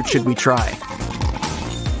other fruit should we try?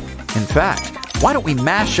 In fact, why don't we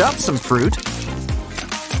mash up some fruit?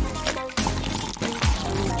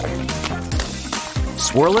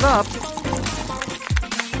 Swirl it up.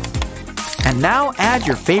 And now add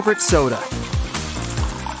your favorite soda.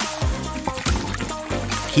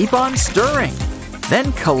 Keep on stirring.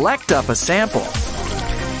 Then collect up a sample.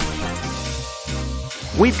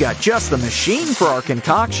 We've got just the machine for our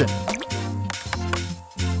concoction.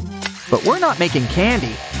 But we're not making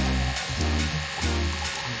candy.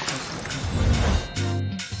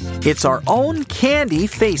 It's our own candy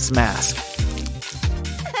face mask.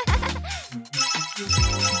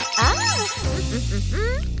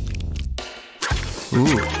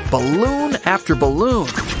 Ooh, balloon after balloon.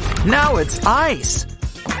 Now it's ice.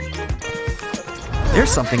 There's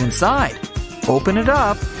something inside. Open it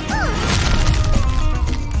up.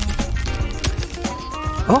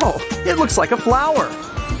 Oh, it looks like a flower.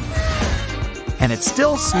 And it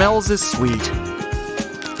still smells as sweet.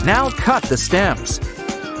 Now cut the stems.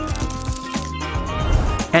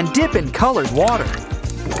 And dip in colored water.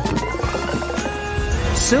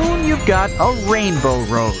 Soon you've got a rainbow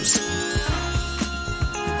rose.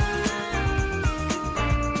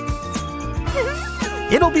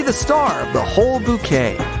 It'll be the star of the whole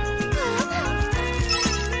bouquet.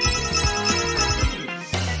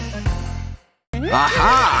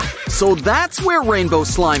 Aha! So that's where rainbow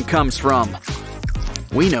slime comes from.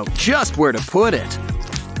 We know just where to put it.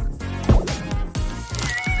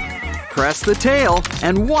 Press the tail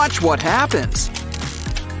and watch what happens.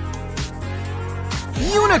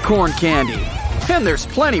 Unicorn candy! And there's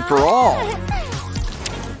plenty for all.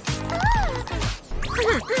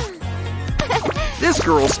 This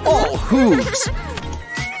girl's all hooves.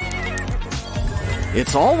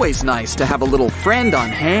 It's always nice to have a little friend on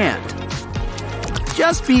hand.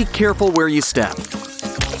 Just be careful where you step.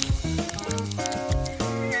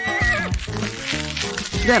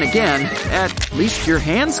 Then again, at least your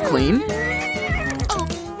hand's clean.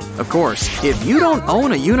 Of course, if you don't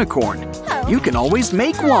own a unicorn, you can always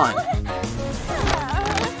make one.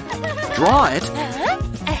 Draw it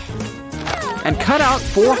and cut out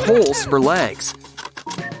 4 holes for legs.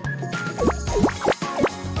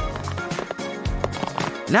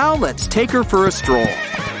 Now let's take her for a stroll.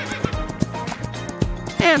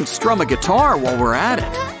 And strum a guitar while we're at it.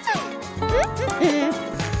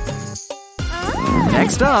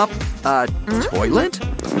 Next up, a toilet?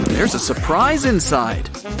 There's a surprise inside.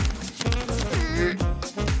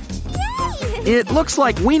 It looks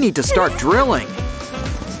like we need to start drilling.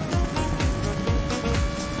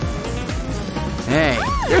 Hey,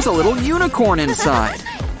 there's a little unicorn inside.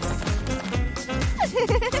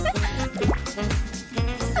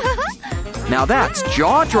 Now that's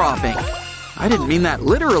jaw-dropping. I didn't mean that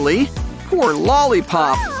literally. Poor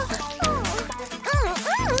lollipop.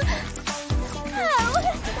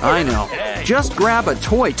 I know. Just grab a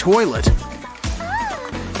toy toilet.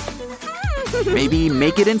 Maybe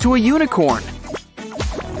make it into a unicorn.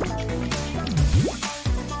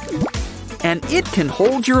 And it can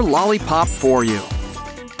hold your lollipop for you.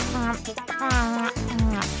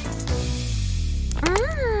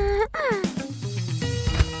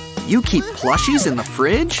 You keep plushies in the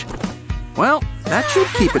fridge? Well, that should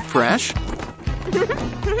keep it fresh.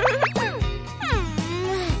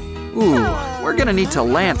 Ooh, we're gonna need to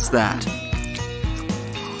lance that.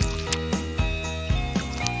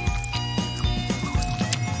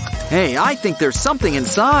 Hey, I think there's something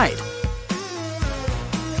inside.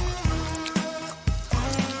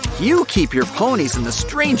 You keep your ponies in the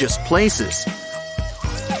strangest places.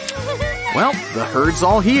 Well, the herd's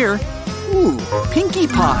all here. Ooh, Pinkie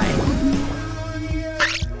Pie.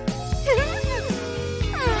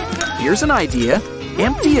 Here's an idea.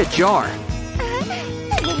 Empty a jar.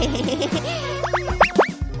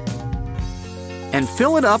 And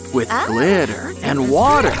fill it up with glitter and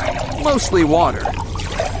water. Mostly water.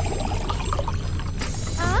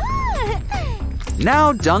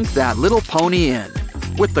 Now dunk that little pony in,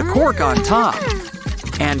 with the cork on top.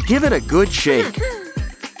 And give it a good shake.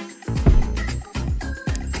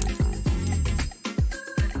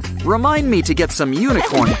 Remind me to get some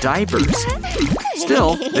unicorn diapers.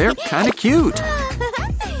 Still, they're kind of cute.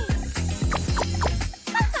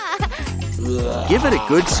 Give it a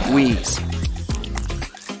good squeeze.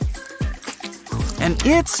 And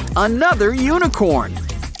it's another unicorn.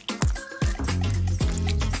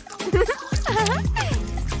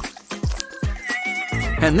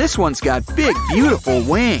 And this one's got big, beautiful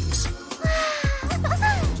wings.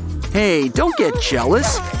 Hey, don't get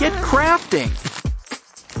jealous. Get crafting.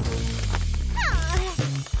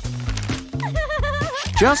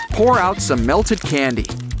 Just pour out some melted candy.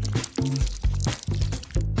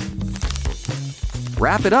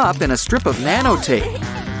 Wrap it up in a strip of nanotape.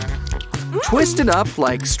 Twist it up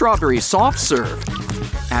like strawberry soft serve.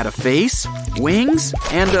 Add a face, wings,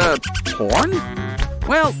 and a horn?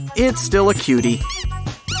 Well, it's still a cutie.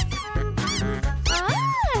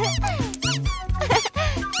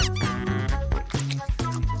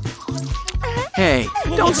 Hey,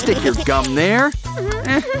 don't stick your gum there.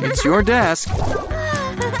 It's your desk.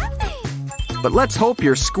 But let's hope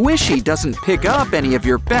your squishy doesn't pick up any of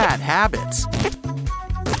your bad habits.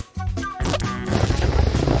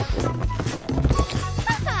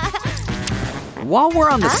 While we're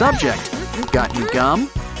on the subject, got any gum?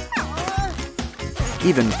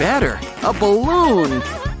 Even better, a balloon.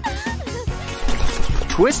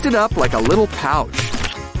 Twist it up like a little pouch.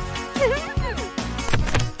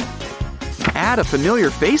 Add a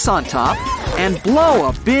familiar face on top and blow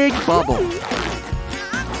a big bubble.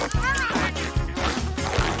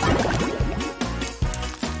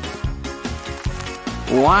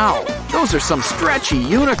 Wow, those are some stretchy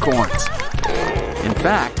unicorns. In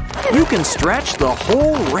fact, you can stretch the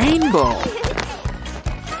whole rainbow.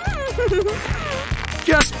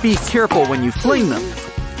 Just be careful when you fling them.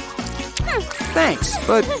 Thanks,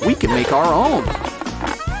 but we can make our own.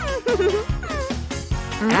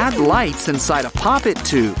 Add lights inside a poppet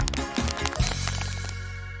tube.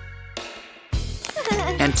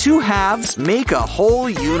 And two halves make a whole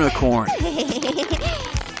unicorn.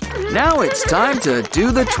 Now it's time to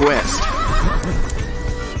do the twist.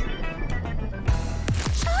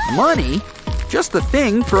 Money? Just the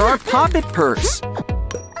thing for our pocket purse.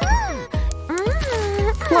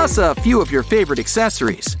 Plus a few of your favorite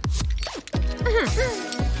accessories.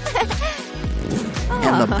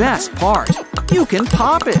 And the best part, you can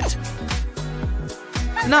pop it.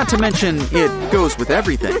 Not to mention, it goes with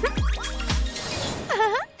everything.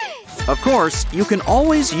 Of course, you can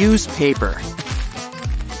always use paper.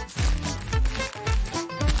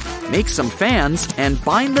 Make some fans and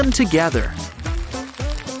bind them together.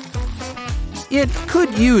 It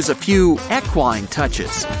could use a few equine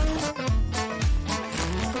touches.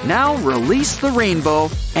 Now release the rainbow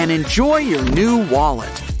and enjoy your new wallet.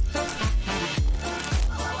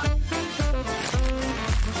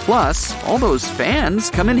 Plus, all those fans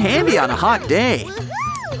come in handy on a hot day.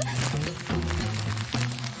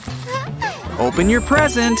 Open your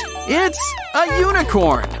present. It's a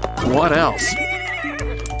unicorn. What else?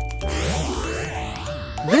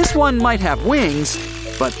 This one might have wings,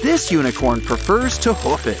 but this unicorn prefers to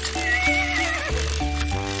hoof it.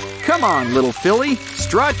 Come on, little filly,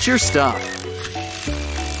 strut your stuff.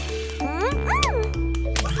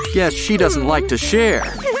 Guess she doesn't like to share.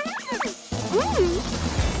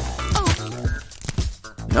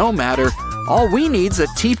 No matter, all we need's a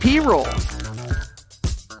TP roll.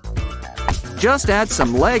 Just add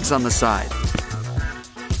some legs on the side.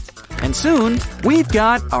 And soon, we've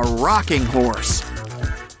got a rocking horse.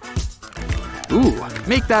 Ooh,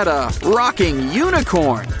 make that a rocking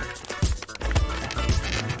unicorn.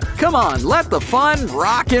 Come on, let the fun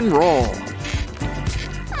rock and roll.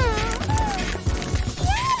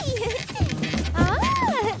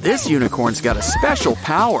 This unicorn's got a special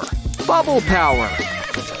power, bubble power.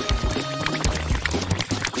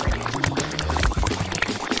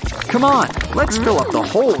 Come on, let's fill up the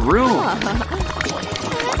whole room.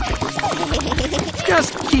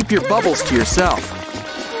 Just keep your bubbles to yourself.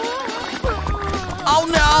 Oh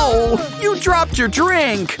no! You dropped your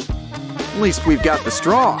drink! At least we've got the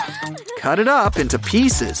straw. Cut it up into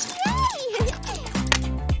pieces.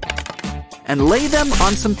 And lay them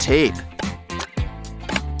on some tape.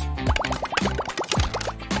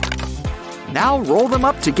 Now roll them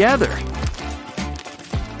up together.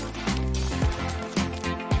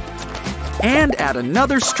 And add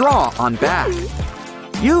another straw on back.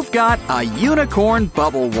 You've got a unicorn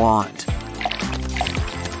bubble wand.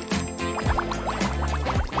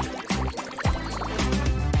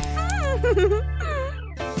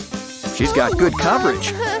 She's got good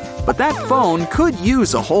coverage, but that phone could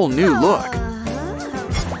use a whole new look.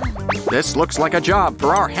 This looks like a job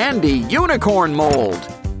for our handy unicorn mold.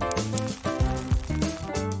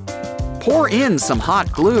 Pour in some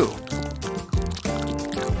hot glue.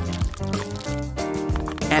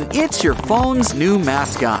 And it's your phone's new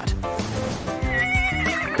mascot.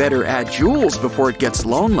 Better add jewels before it gets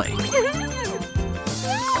lonely.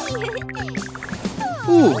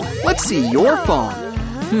 Ooh, let's see your phone.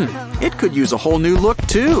 It could use a whole new look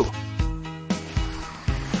too.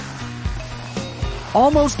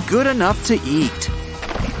 Almost good enough to eat.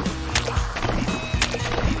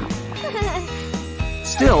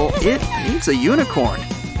 Still, it needs a unicorn.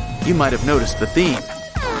 You might have noticed the theme.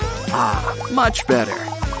 Ah, much better.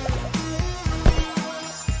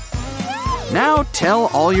 Now tell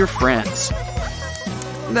all your friends.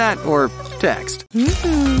 That or text.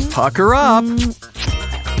 Pucker up.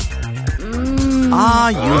 Ah,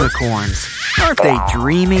 unicorns. Aren't they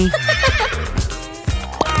dreamy?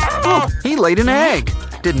 Oh, he laid an egg.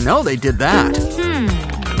 Didn't know they did that.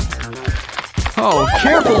 Oh,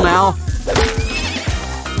 careful now.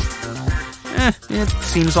 It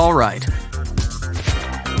seems all right.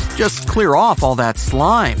 Just clear off all that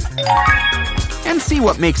slime. And see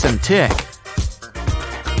what makes him tick.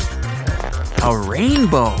 A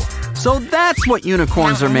rainbow. So that's what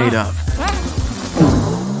unicorns are made of.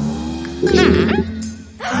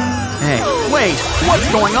 Hey, wait,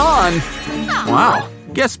 what's going on? Wow,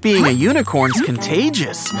 guess being a unicorn's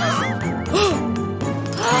contagious.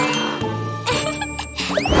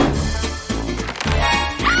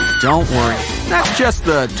 Don't worry, that's just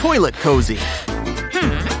the toilet cozy.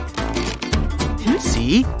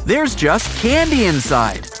 See, there's just candy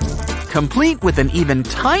inside, complete with an even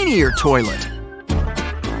tinier toilet.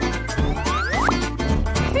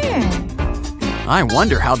 I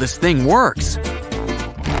wonder how this thing works.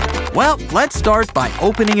 Well, let's start by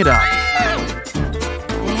opening it up.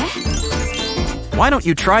 Why don't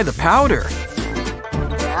you try the powder?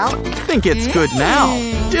 Think it's good now.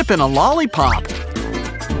 Dip in a lollipop.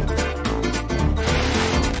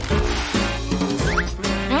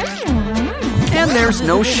 there's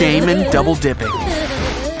no shame in double dipping.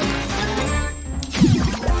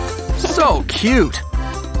 So cute!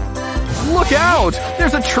 Look out!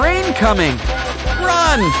 There's a train coming!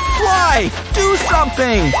 Run! Fly! Do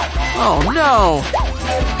something! Oh no!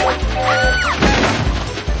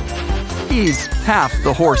 He's half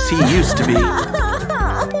the horse he used to be.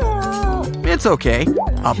 It's okay.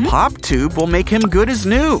 A pop tube will make him good as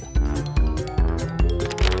new.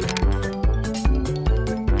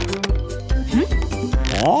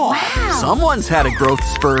 Oh, someone's had a growth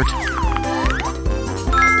spurt.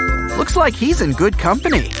 Looks like he's in good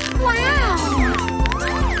company.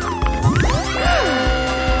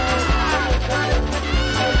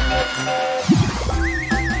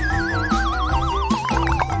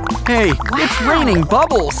 Hey, it's raining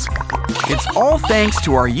bubbles! It's all thanks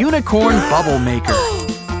to our unicorn bubble maker.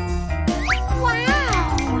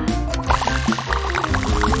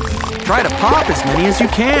 Try to pop as many as you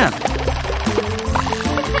can.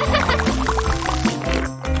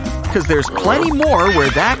 Because there's plenty more where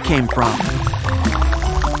that came from.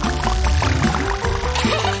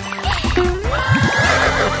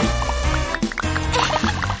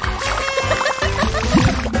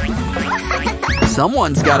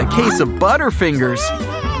 Someone's got a case of Butterfingers.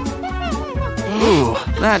 Ooh,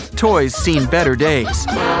 that toy's seen better days.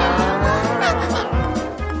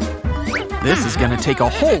 This is gonna take a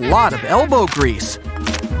whole lot of elbow grease.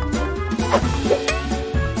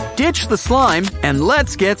 Ditch the slime and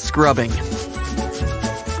let's get scrubbing.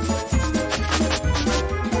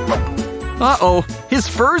 Uh-oh, his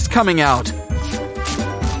fur's coming out.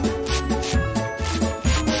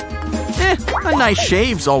 A nice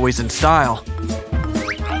shave's always in style.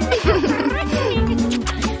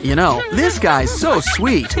 You know, this guy's so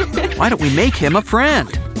sweet. Why don't we make him a friend?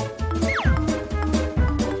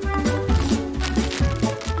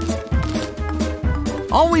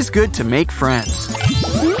 Always good to make friends.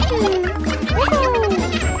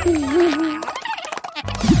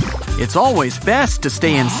 It's always best to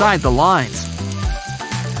stay inside the lines.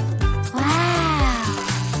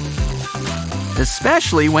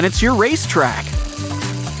 Especially when it's your racetrack.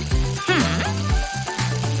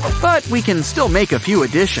 But we can still make a few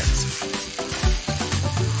additions.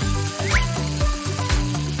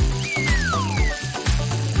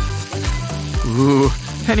 Ooh,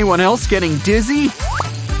 anyone else getting dizzy?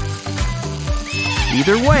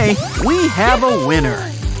 Either way, we have a winner.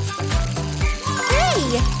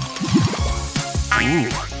 Ooh,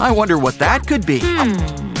 I wonder what that could be.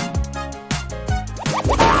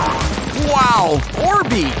 Wow,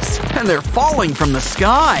 Orbeez! And they're falling from the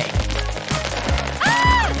sky.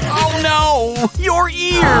 Oh no! Your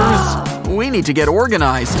ears! We need to get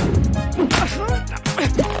organized.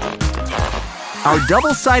 Our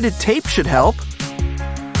double-sided tape should help.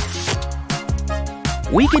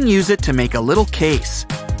 We can use it to make a little case.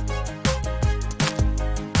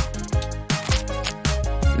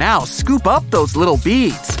 Now scoop up those little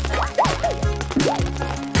beads.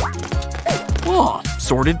 Oh,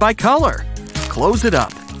 sorted by color. Close it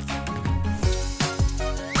up.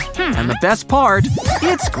 And the best part,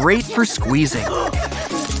 it's great for squeezing.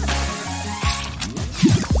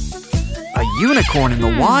 A unicorn in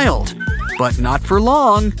the wild, but not for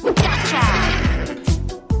long.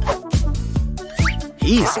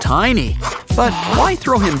 He's tiny, but why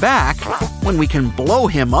throw him back when we can blow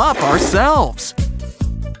him up ourselves?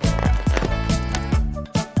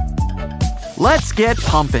 Let's get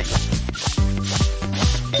pumping.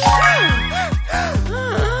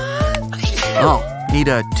 Oh, need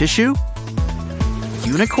a tissue?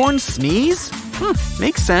 Unicorn sneeze?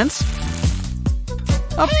 Makes sense.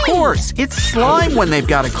 Of course, it's slime when they've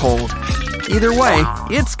got a cold. Either way,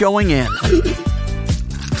 it's going in.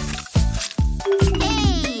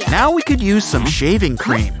 Now we could use some shaving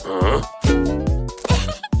cream.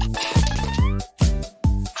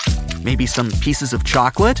 Maybe some pieces of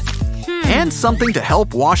chocolate? And something to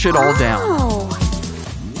help wash it all down.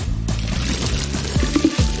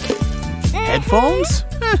 Headphones?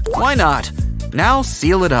 Why not? Now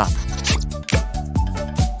seal it up.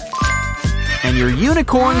 And your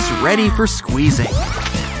unicorn's ready for squeezing.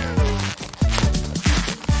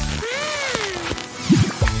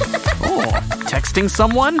 Oh, texting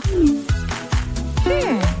someone?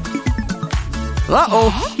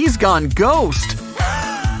 Uh-oh, he's gone ghost.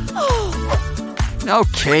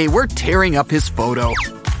 Okay, we're tearing up his photo.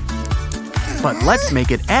 But let's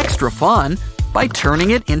make it extra fun by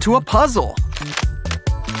turning it into a puzzle.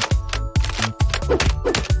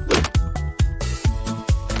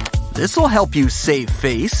 This'll help you save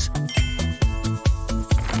face.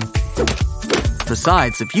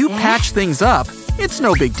 Besides, if you patch things up, it's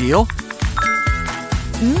no big deal.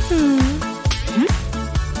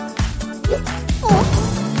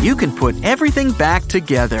 you can put everything back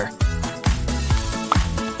together.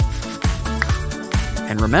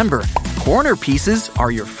 And remember, corner pieces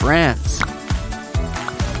are your friends.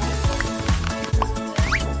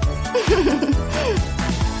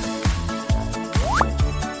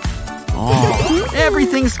 Oh,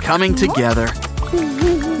 everything's coming together.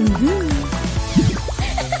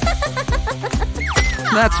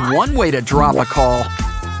 That's one way to drop a call.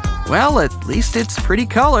 Well, at least it's pretty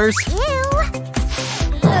colors.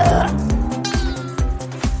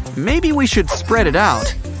 Maybe we should spread it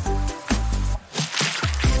out.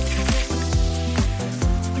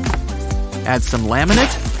 Add some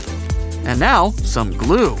laminate. And now, some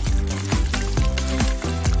glue.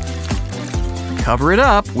 Cover it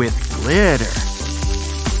up with glitter.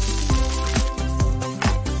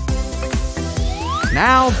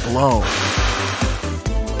 Now blow.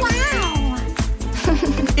 Wow!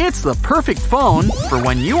 It's the perfect phone for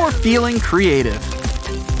when you're feeling creative.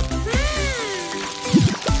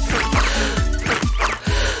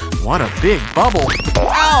 What a big bubble.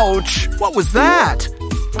 Ouch! What was that?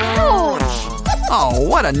 Ouch! Oh,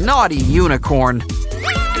 what a naughty unicorn.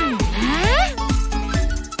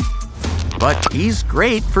 But he's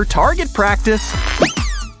great for target practice.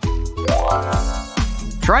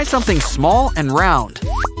 Try something small and round.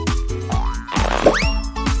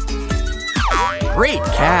 Great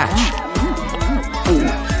catch.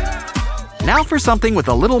 Now for something with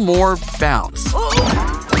a little more bounce.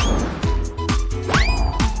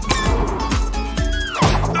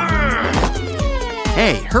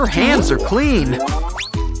 Hey, her hands are clean.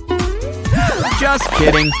 Just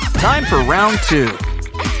kidding. Time for round 2.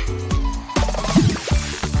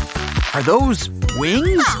 Are those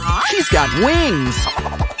wings? She's got wings.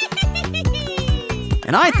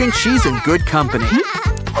 And I think she's in good company.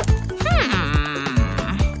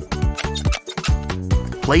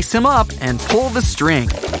 Place him up and pull the string.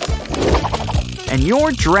 And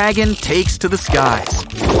your dragon takes to the skies.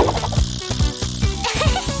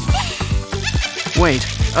 Wait,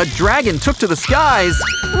 a dragon took to the skies.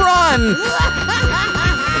 Run!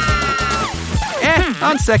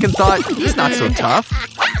 On second thought, he's not so tough.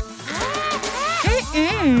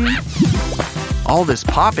 All this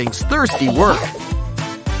popping's thirsty work.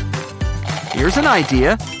 Here's an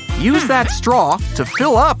idea. Use that straw to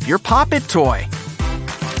fill up your Pop It toy.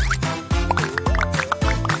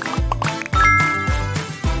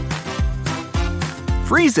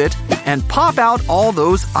 Freeze it and pop out all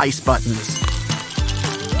those ice buttons.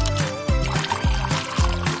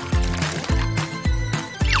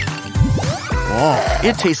 Oh,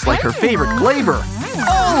 it tastes like her favorite flavor.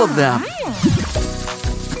 All of them.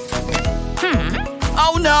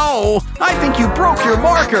 Oh no! I think you broke your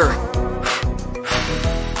marker.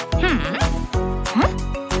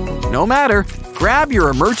 No matter. Grab your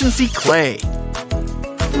emergency clay.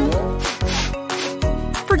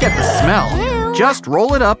 Forget the smell. Just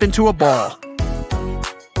roll it up into a ball.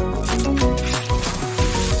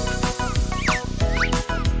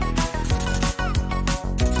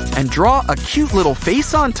 And draw a cute little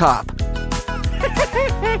face on top.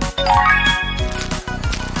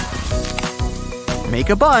 Make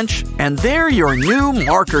a bunch, and they're your new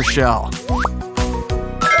marker shell.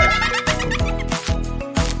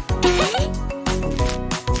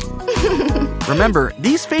 Remember,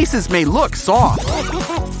 these faces may look soft,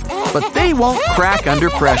 but they won't crack under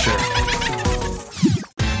pressure.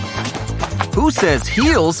 Who says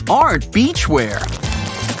heels aren't beachwear?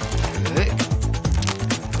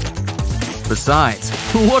 Besides,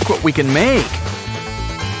 look what we can make.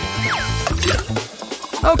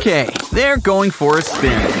 Okay, they're going for a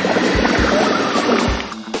spin.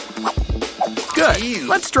 Good,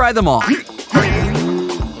 let's try them on.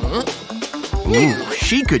 Ooh,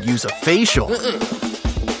 she could use a facial.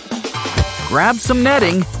 Grab some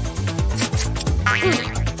netting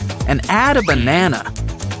and add a banana.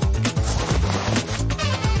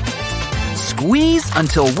 Squeeze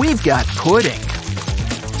until we've got pudding.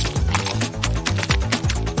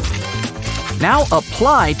 Now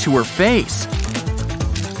apply to her face.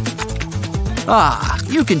 Ah,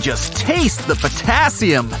 you can just taste the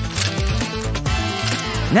potassium.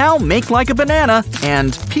 Now make like a banana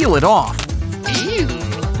and peel it off.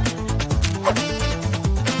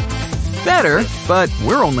 Better, but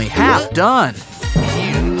we're only half done.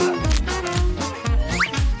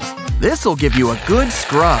 This'll give you a good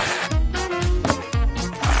scrub.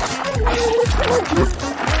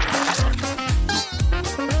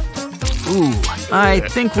 Ooh, I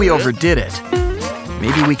think we overdid it.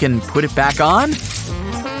 Maybe we can put it back on?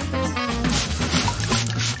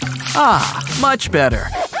 Ah, much better.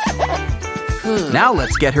 Now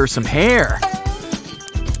let's get her some hair.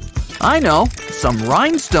 I know, some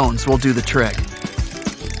rhinestones will do the trick.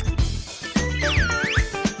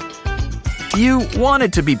 You want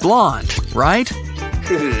it to be blonde, right?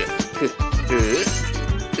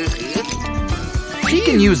 She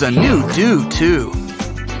can use a new do, too.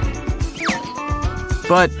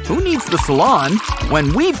 But who needs the salon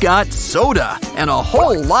when we've got soda and a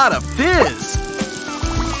whole lot of fizz?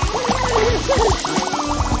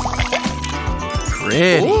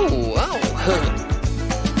 Pretty. Ooh, wow.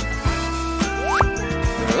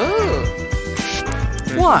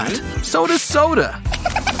 What? Soda's soda.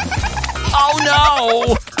 Oh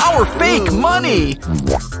no! Our fake money!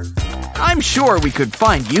 I'm sure we could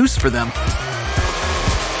find use for them.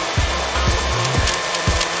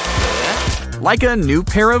 Like a new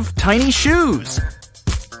pair of tiny shoes.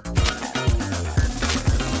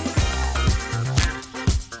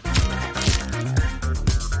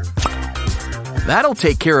 That'll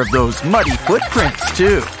take care of those muddy footprints,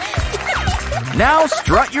 too. Now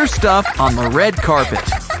strut your stuff on the red carpet.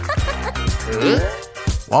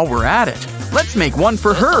 While we're at it, let's make one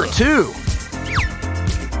for her, too.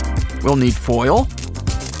 We'll need foil,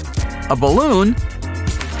 a balloon,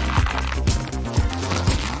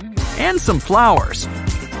 and some flowers.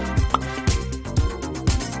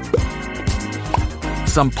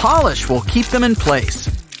 Some polish will keep them in place.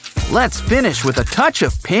 Let's finish with a touch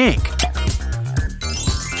of pink.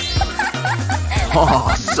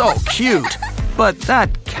 Oh, so cute. But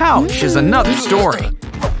that couch is another story.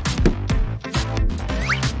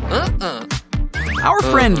 Our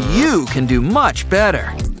friend you can do much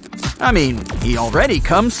better. I mean, he already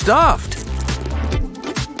comes stuffed.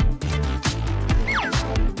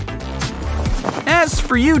 As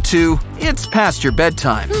for you two, it's past your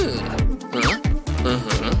bedtime.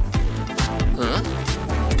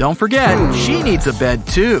 Don't forget, she needs a bed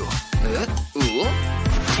too.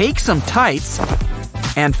 Take some tights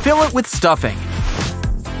and fill it with stuffing.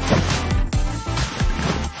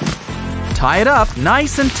 Tie it up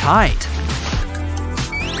nice and tight.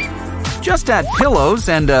 Just add pillows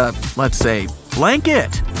and let's say,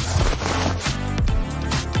 blanket.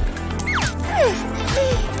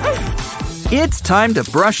 It's time to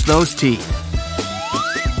brush those teeth.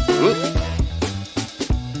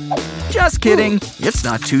 Just kidding, it's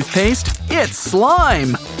not toothpaste, it's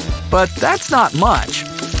slime. But that's not much.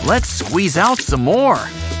 Let's squeeze out some more.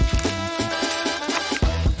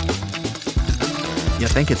 You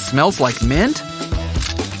think it smells like mint?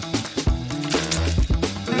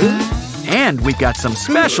 And we've got some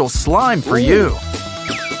special slime for you.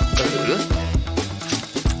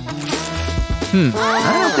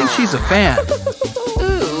 I don't think she's a fan.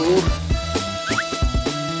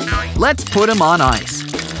 Let's put him on ice.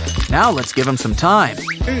 Now let's give him some time.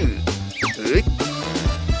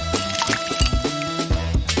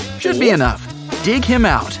 Should be enough. Dig him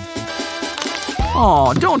out.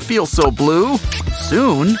 Aw, don't feel so blue.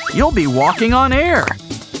 Soon, you'll be walking on air.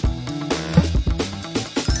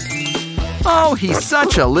 Oh, he's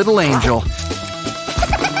such a little angel.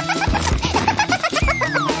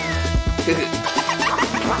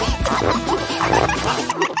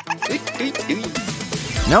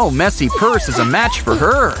 No messy purse is a match for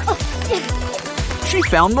her. She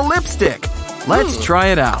found the lipstick. Let's try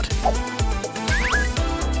it out.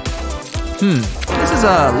 This is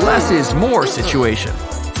a less is more situation.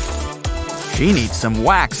 She needs some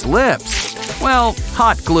wax lips. Well,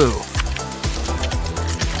 hot glue.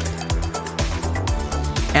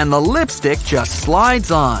 And the lipstick just slides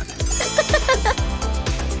on.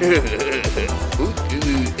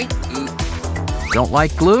 Don't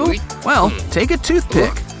like glue? Well, take a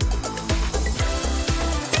toothpick.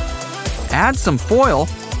 Add some foil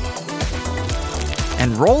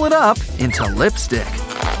and roll it up into lipstick.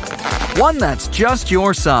 One that's just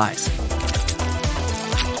your size.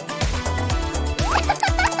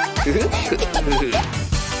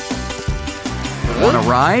 Want a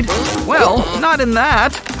ride? Well, not in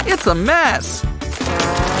that. It's a mess.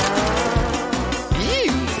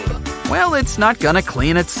 Well, it's not gonna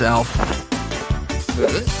clean itself.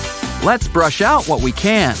 Let's brush out what we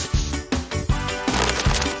can.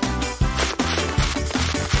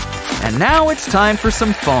 And now it's time for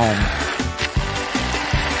some foam.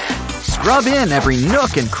 Scrub in every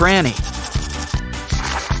nook and cranny.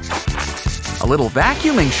 A little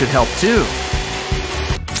vacuuming should help too.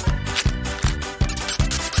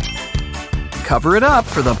 Cover it up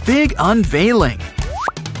for the big unveiling.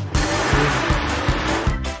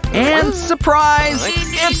 And surprise!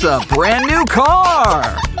 It's a brand new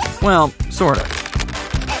car! Well, sort of.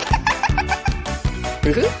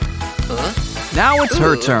 Now it's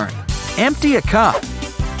her turn. Empty a cup.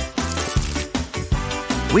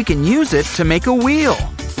 We can use it to make a wheel.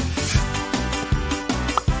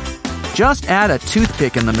 Just add a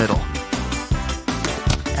toothpick in the middle.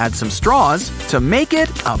 Add some straws to make it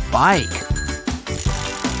a bike.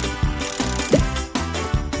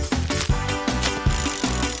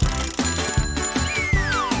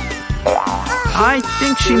 I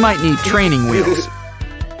think she might need training wheels.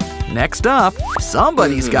 Next up,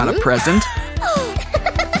 somebody's got a present.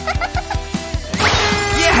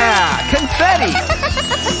 Yeah, confetti!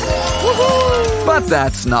 But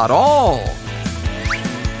that's not all.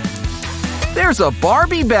 There's a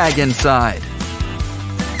Barbie bag inside.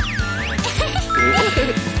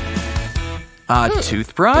 A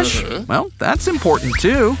toothbrush? Well, that's important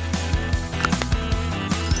too.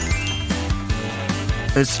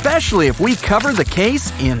 Especially if we cover the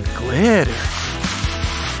case in glitter.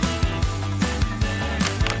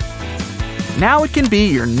 Now it can be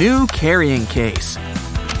your new carrying case.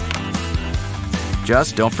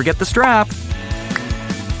 Just don't forget the strap.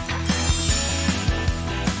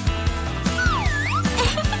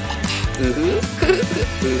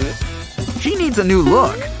 She needs a new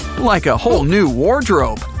look, like a whole new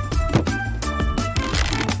wardrobe.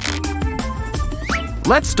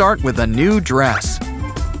 Let's start with a new dress.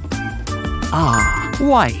 Ah,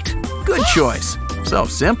 white. Good choice. So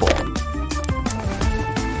simple.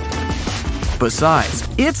 Besides,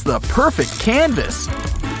 it's the perfect canvas.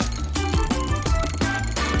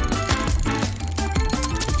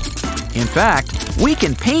 In fact, we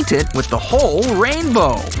can paint it with the whole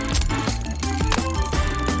rainbow.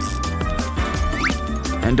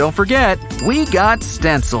 And don't forget, we got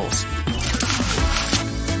stencils.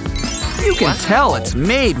 You can tell it's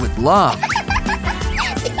made with love.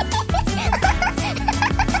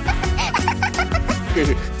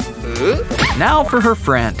 Now for her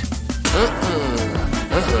friend.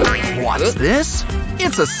 What's this?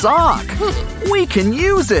 It's a sock. We can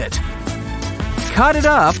use it. Cut it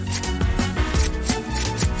up.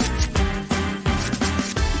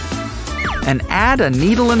 And add a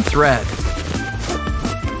needle and thread.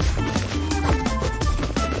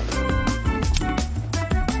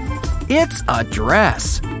 It's a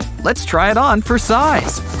dress. Let's try it on for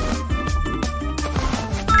size.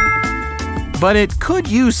 But it could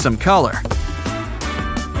use some color.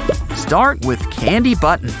 Start with candy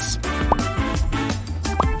buttons.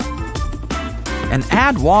 And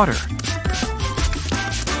add water.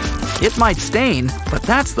 It might stain, but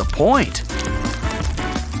that's the point.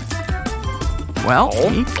 Well,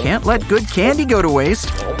 you can't let good candy go to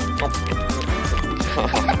waste.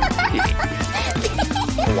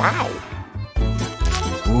 Wow.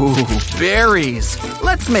 Ooh, berries.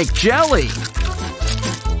 Let's make jelly.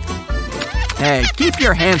 Hey, keep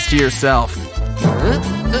your hands to yourself.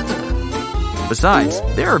 Besides,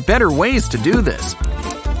 there are better ways to do this.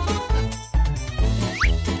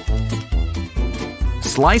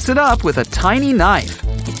 Slice it up with a tiny knife.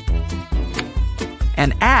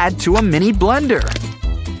 And add to a mini blender.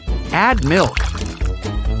 Add milk.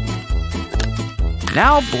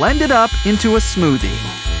 Now blend it up into a smoothie.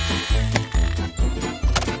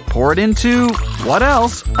 Pour it into, what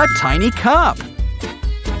else? A tiny cup.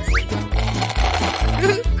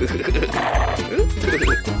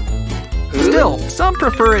 Still, some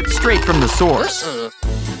prefer it straight from the source.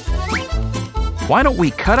 Why don't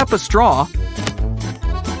we cut up a straw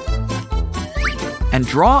and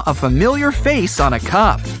draw a familiar face on a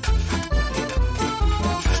cup?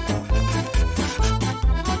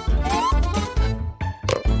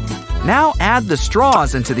 Now add the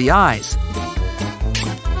straws into the eyes.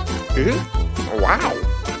 Wow.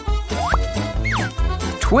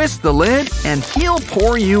 Twist the lid and he'll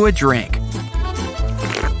pour you a drink.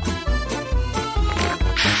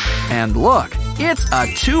 And look, it's a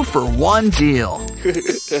 2-for-1 deal.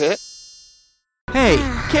 Hey,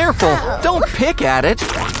 careful, don't pick at it.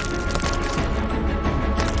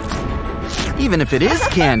 Even if it is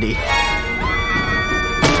candy.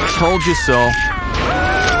 Told you so.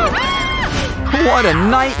 What a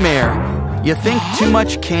nightmare. You think too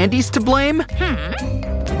much candy's to blame?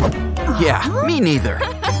 Yeah, me neither.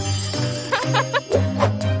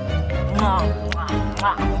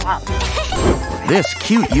 This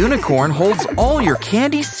cute unicorn holds all your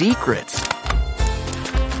candy secrets.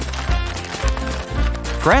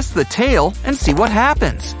 Press the tail and see what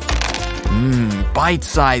happens.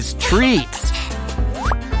 Bite-sized treats.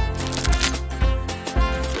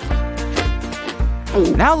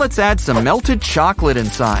 Now let's add some melted chocolate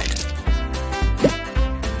inside.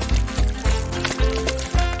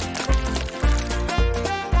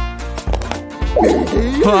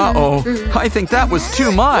 Uh-oh, I think that was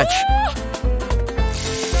too much.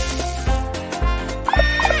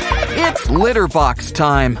 It's litter box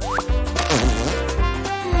time.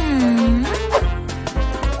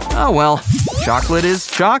 Oh well, chocolate is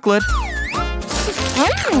chocolate.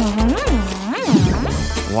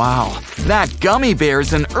 Wow, that gummy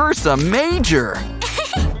bear's an Ursa Major.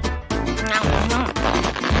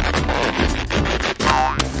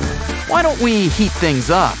 Why don't we heat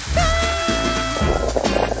things up?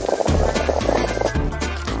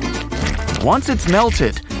 Once it's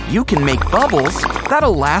melted, you can make bubbles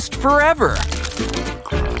that'll last forever.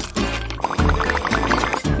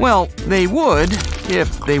 Well, they would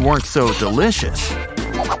if they weren't so delicious.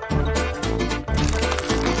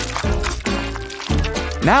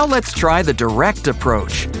 Now let's try the direct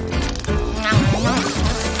approach.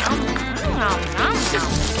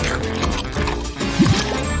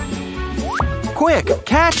 Quick,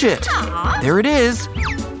 catch it! There it is.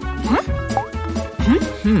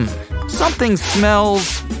 Something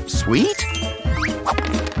smells sweet?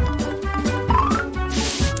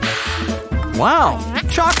 Wow,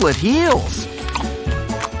 chocolate heals.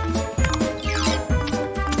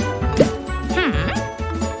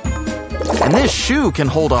 And this shoe can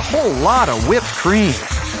hold a whole lot of whipped cream.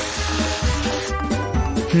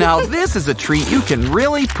 Now this is a treat you can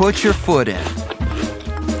really put your foot in.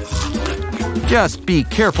 Just be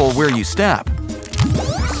careful where you step.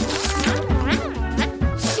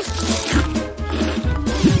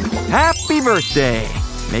 Happy birthday!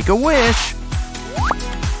 Make a wish.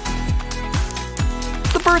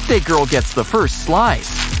 The birthday girl gets the first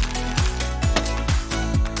slice.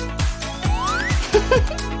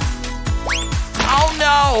 Oh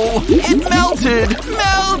no! It melted!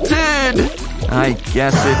 Melted! I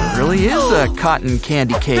guess it really is a cotton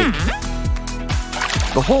candy cake.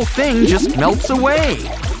 The whole thing just melts away.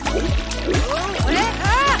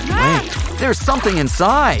 Wait, there's something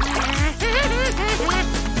inside.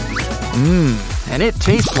 And it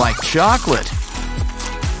tastes like chocolate.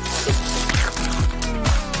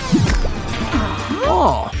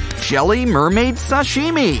 Oh, jelly mermaid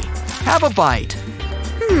sashimi. Have a bite.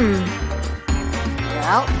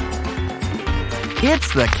 Well,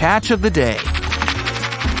 It's the catch of the day.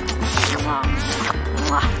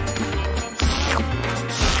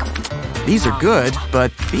 These are good,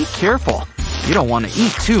 but be careful. You don't want to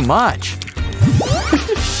eat too much.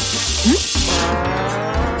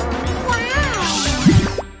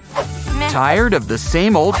 Tired of the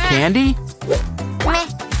same old candy?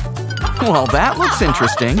 Well, that looks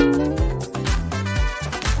interesting.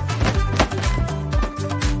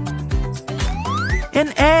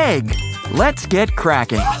 An egg! Let's get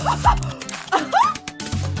cracking.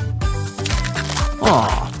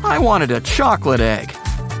 Aw, I wanted a chocolate egg.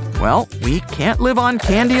 Well, we can't live on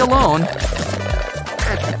candy alone.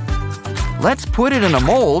 Let's put it in a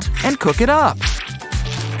mold and cook it up.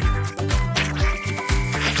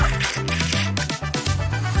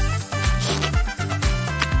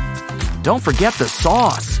 Don't forget the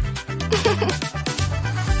sauce.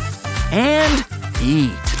 And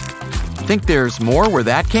eat. Think there's more where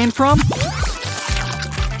that came from?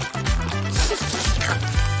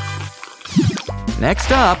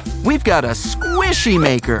 Next up, we've got a squishy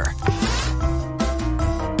maker.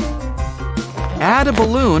 Add a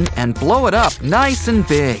balloon and blow it up nice and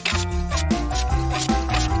big.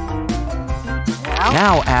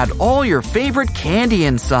 Now add all your favorite candy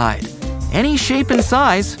inside. Any shape and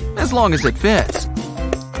size, as long as it fits.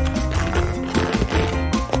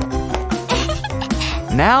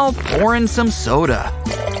 Now pour in some soda.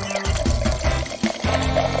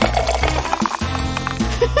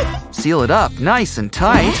 Seal it up nice and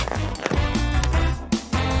tight.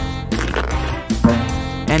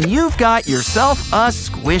 And you've got yourself a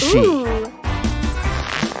squishy.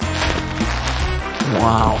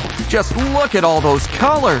 Wow, just look at all those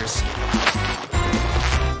colors.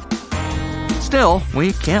 Still,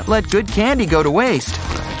 we can't let good candy go to waste.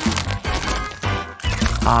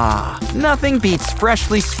 Ah, nothing beats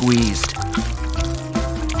freshly squeezed.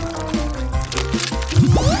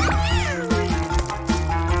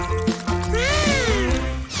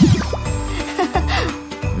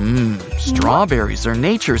 Strawberries are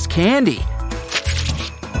nature's candy.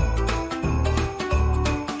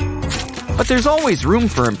 But there's always room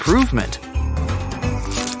for improvement.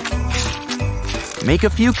 Make a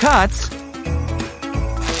few cuts.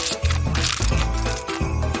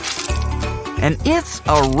 And it's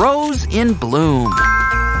a rose in bloom.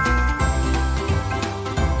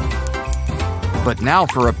 But now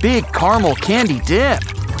for a big caramel candy dip.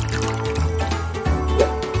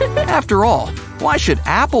 After all, why should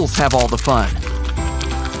apples have all the fun?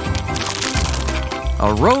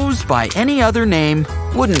 A rose by any other name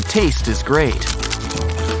wouldn't taste as great.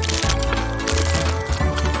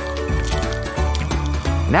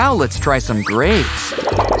 Now let's try some grapes.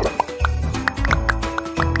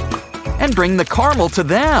 and bring the caramel to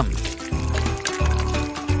them.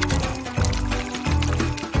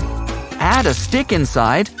 Add a stick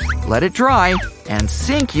inside, let it dry, and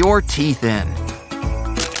sink your teeth in.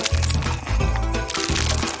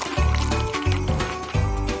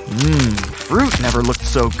 Fruit never looked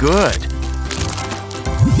so good.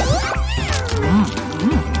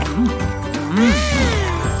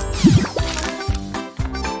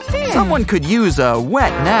 Someone could use a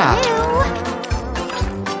wet nap.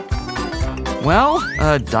 Well,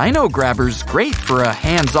 a dino grabber's great for a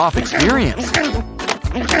hands-off experience.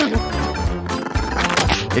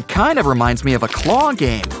 It kind of reminds me of a claw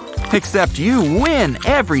game, except you win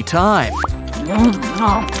every time.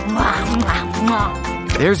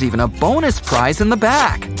 There's even a bonus prize in the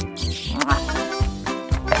back.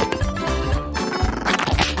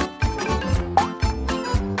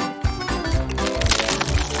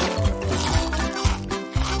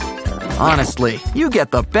 Honestly, you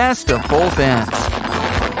get the best of both ends.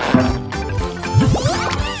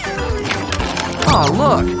 Oh,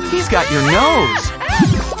 look, he's got your nose.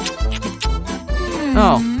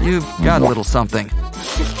 Oh, you've got a little something.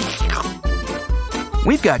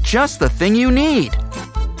 We've got just the thing you need.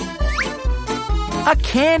 A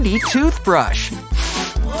candy toothbrush.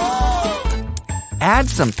 Add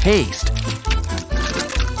some paste.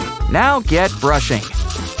 Now get brushing.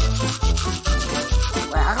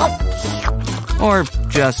 Or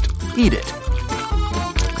just eat it.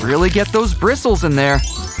 Really get those bristles in there.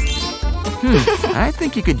 I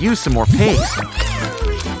think you could use some more paste.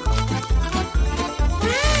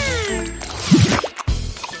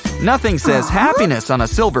 Nothing says happiness on a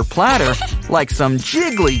silver platter like some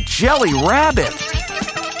jiggly jelly rabbits.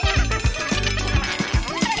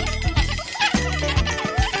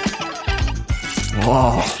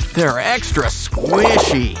 Whoa, they're extra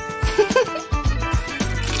squishy.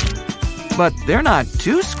 But they're not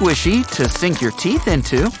too squishy to sink your teeth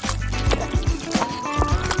into.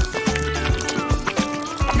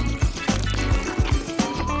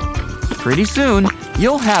 Pretty soon,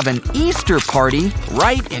 you'll have an Easter party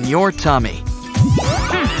right in your tummy.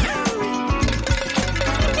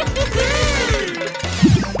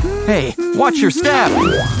 Hey, watch your step.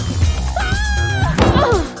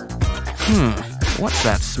 What's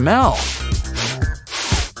that smell?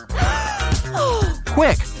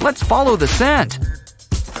 Quick, let's follow the scent.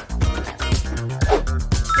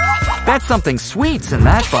 Bet something sweet's in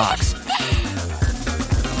that box.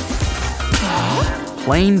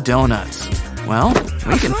 Plain donuts. Well,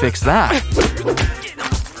 we can fix that.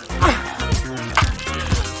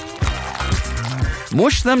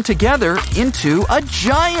 Mush them together into a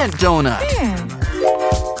giant donut.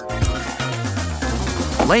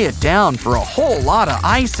 Lay it down for a whole lot of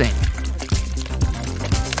icing.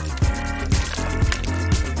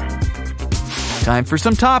 Time for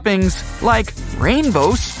some toppings, like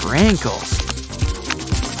rainbow sprinkles.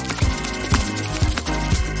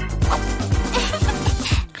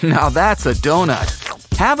 Now that's a donut.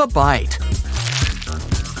 Have a bite.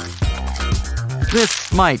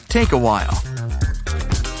 This might take a while.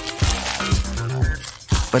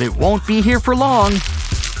 But it won't be here for long.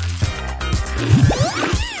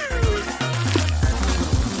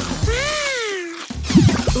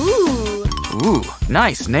 Ooh,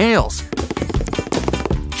 nice nails.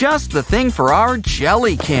 Just the thing for our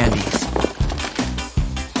jelly candies.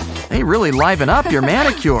 They really liven up your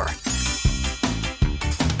manicure.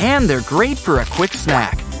 And they're great for a quick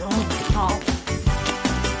snack.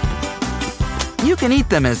 You can eat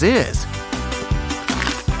them as is.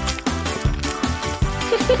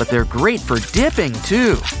 But they're great for dipping,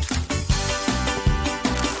 too.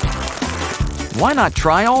 Why not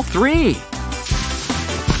try all three?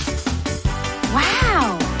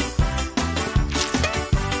 Wow!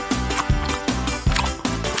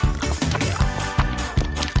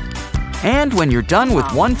 And when you're done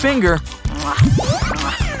with one finger,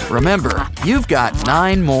 remember, you've got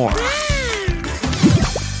 9 more.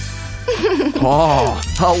 Oh,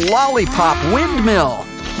 a lollipop windmill!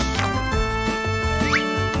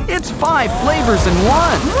 It's 5 flavors in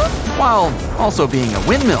one, while also being a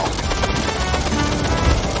windmill.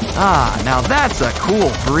 Ah, now that's a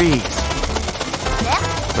cool breeze.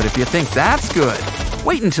 But if you think that's good,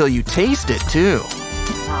 wait until you taste it too.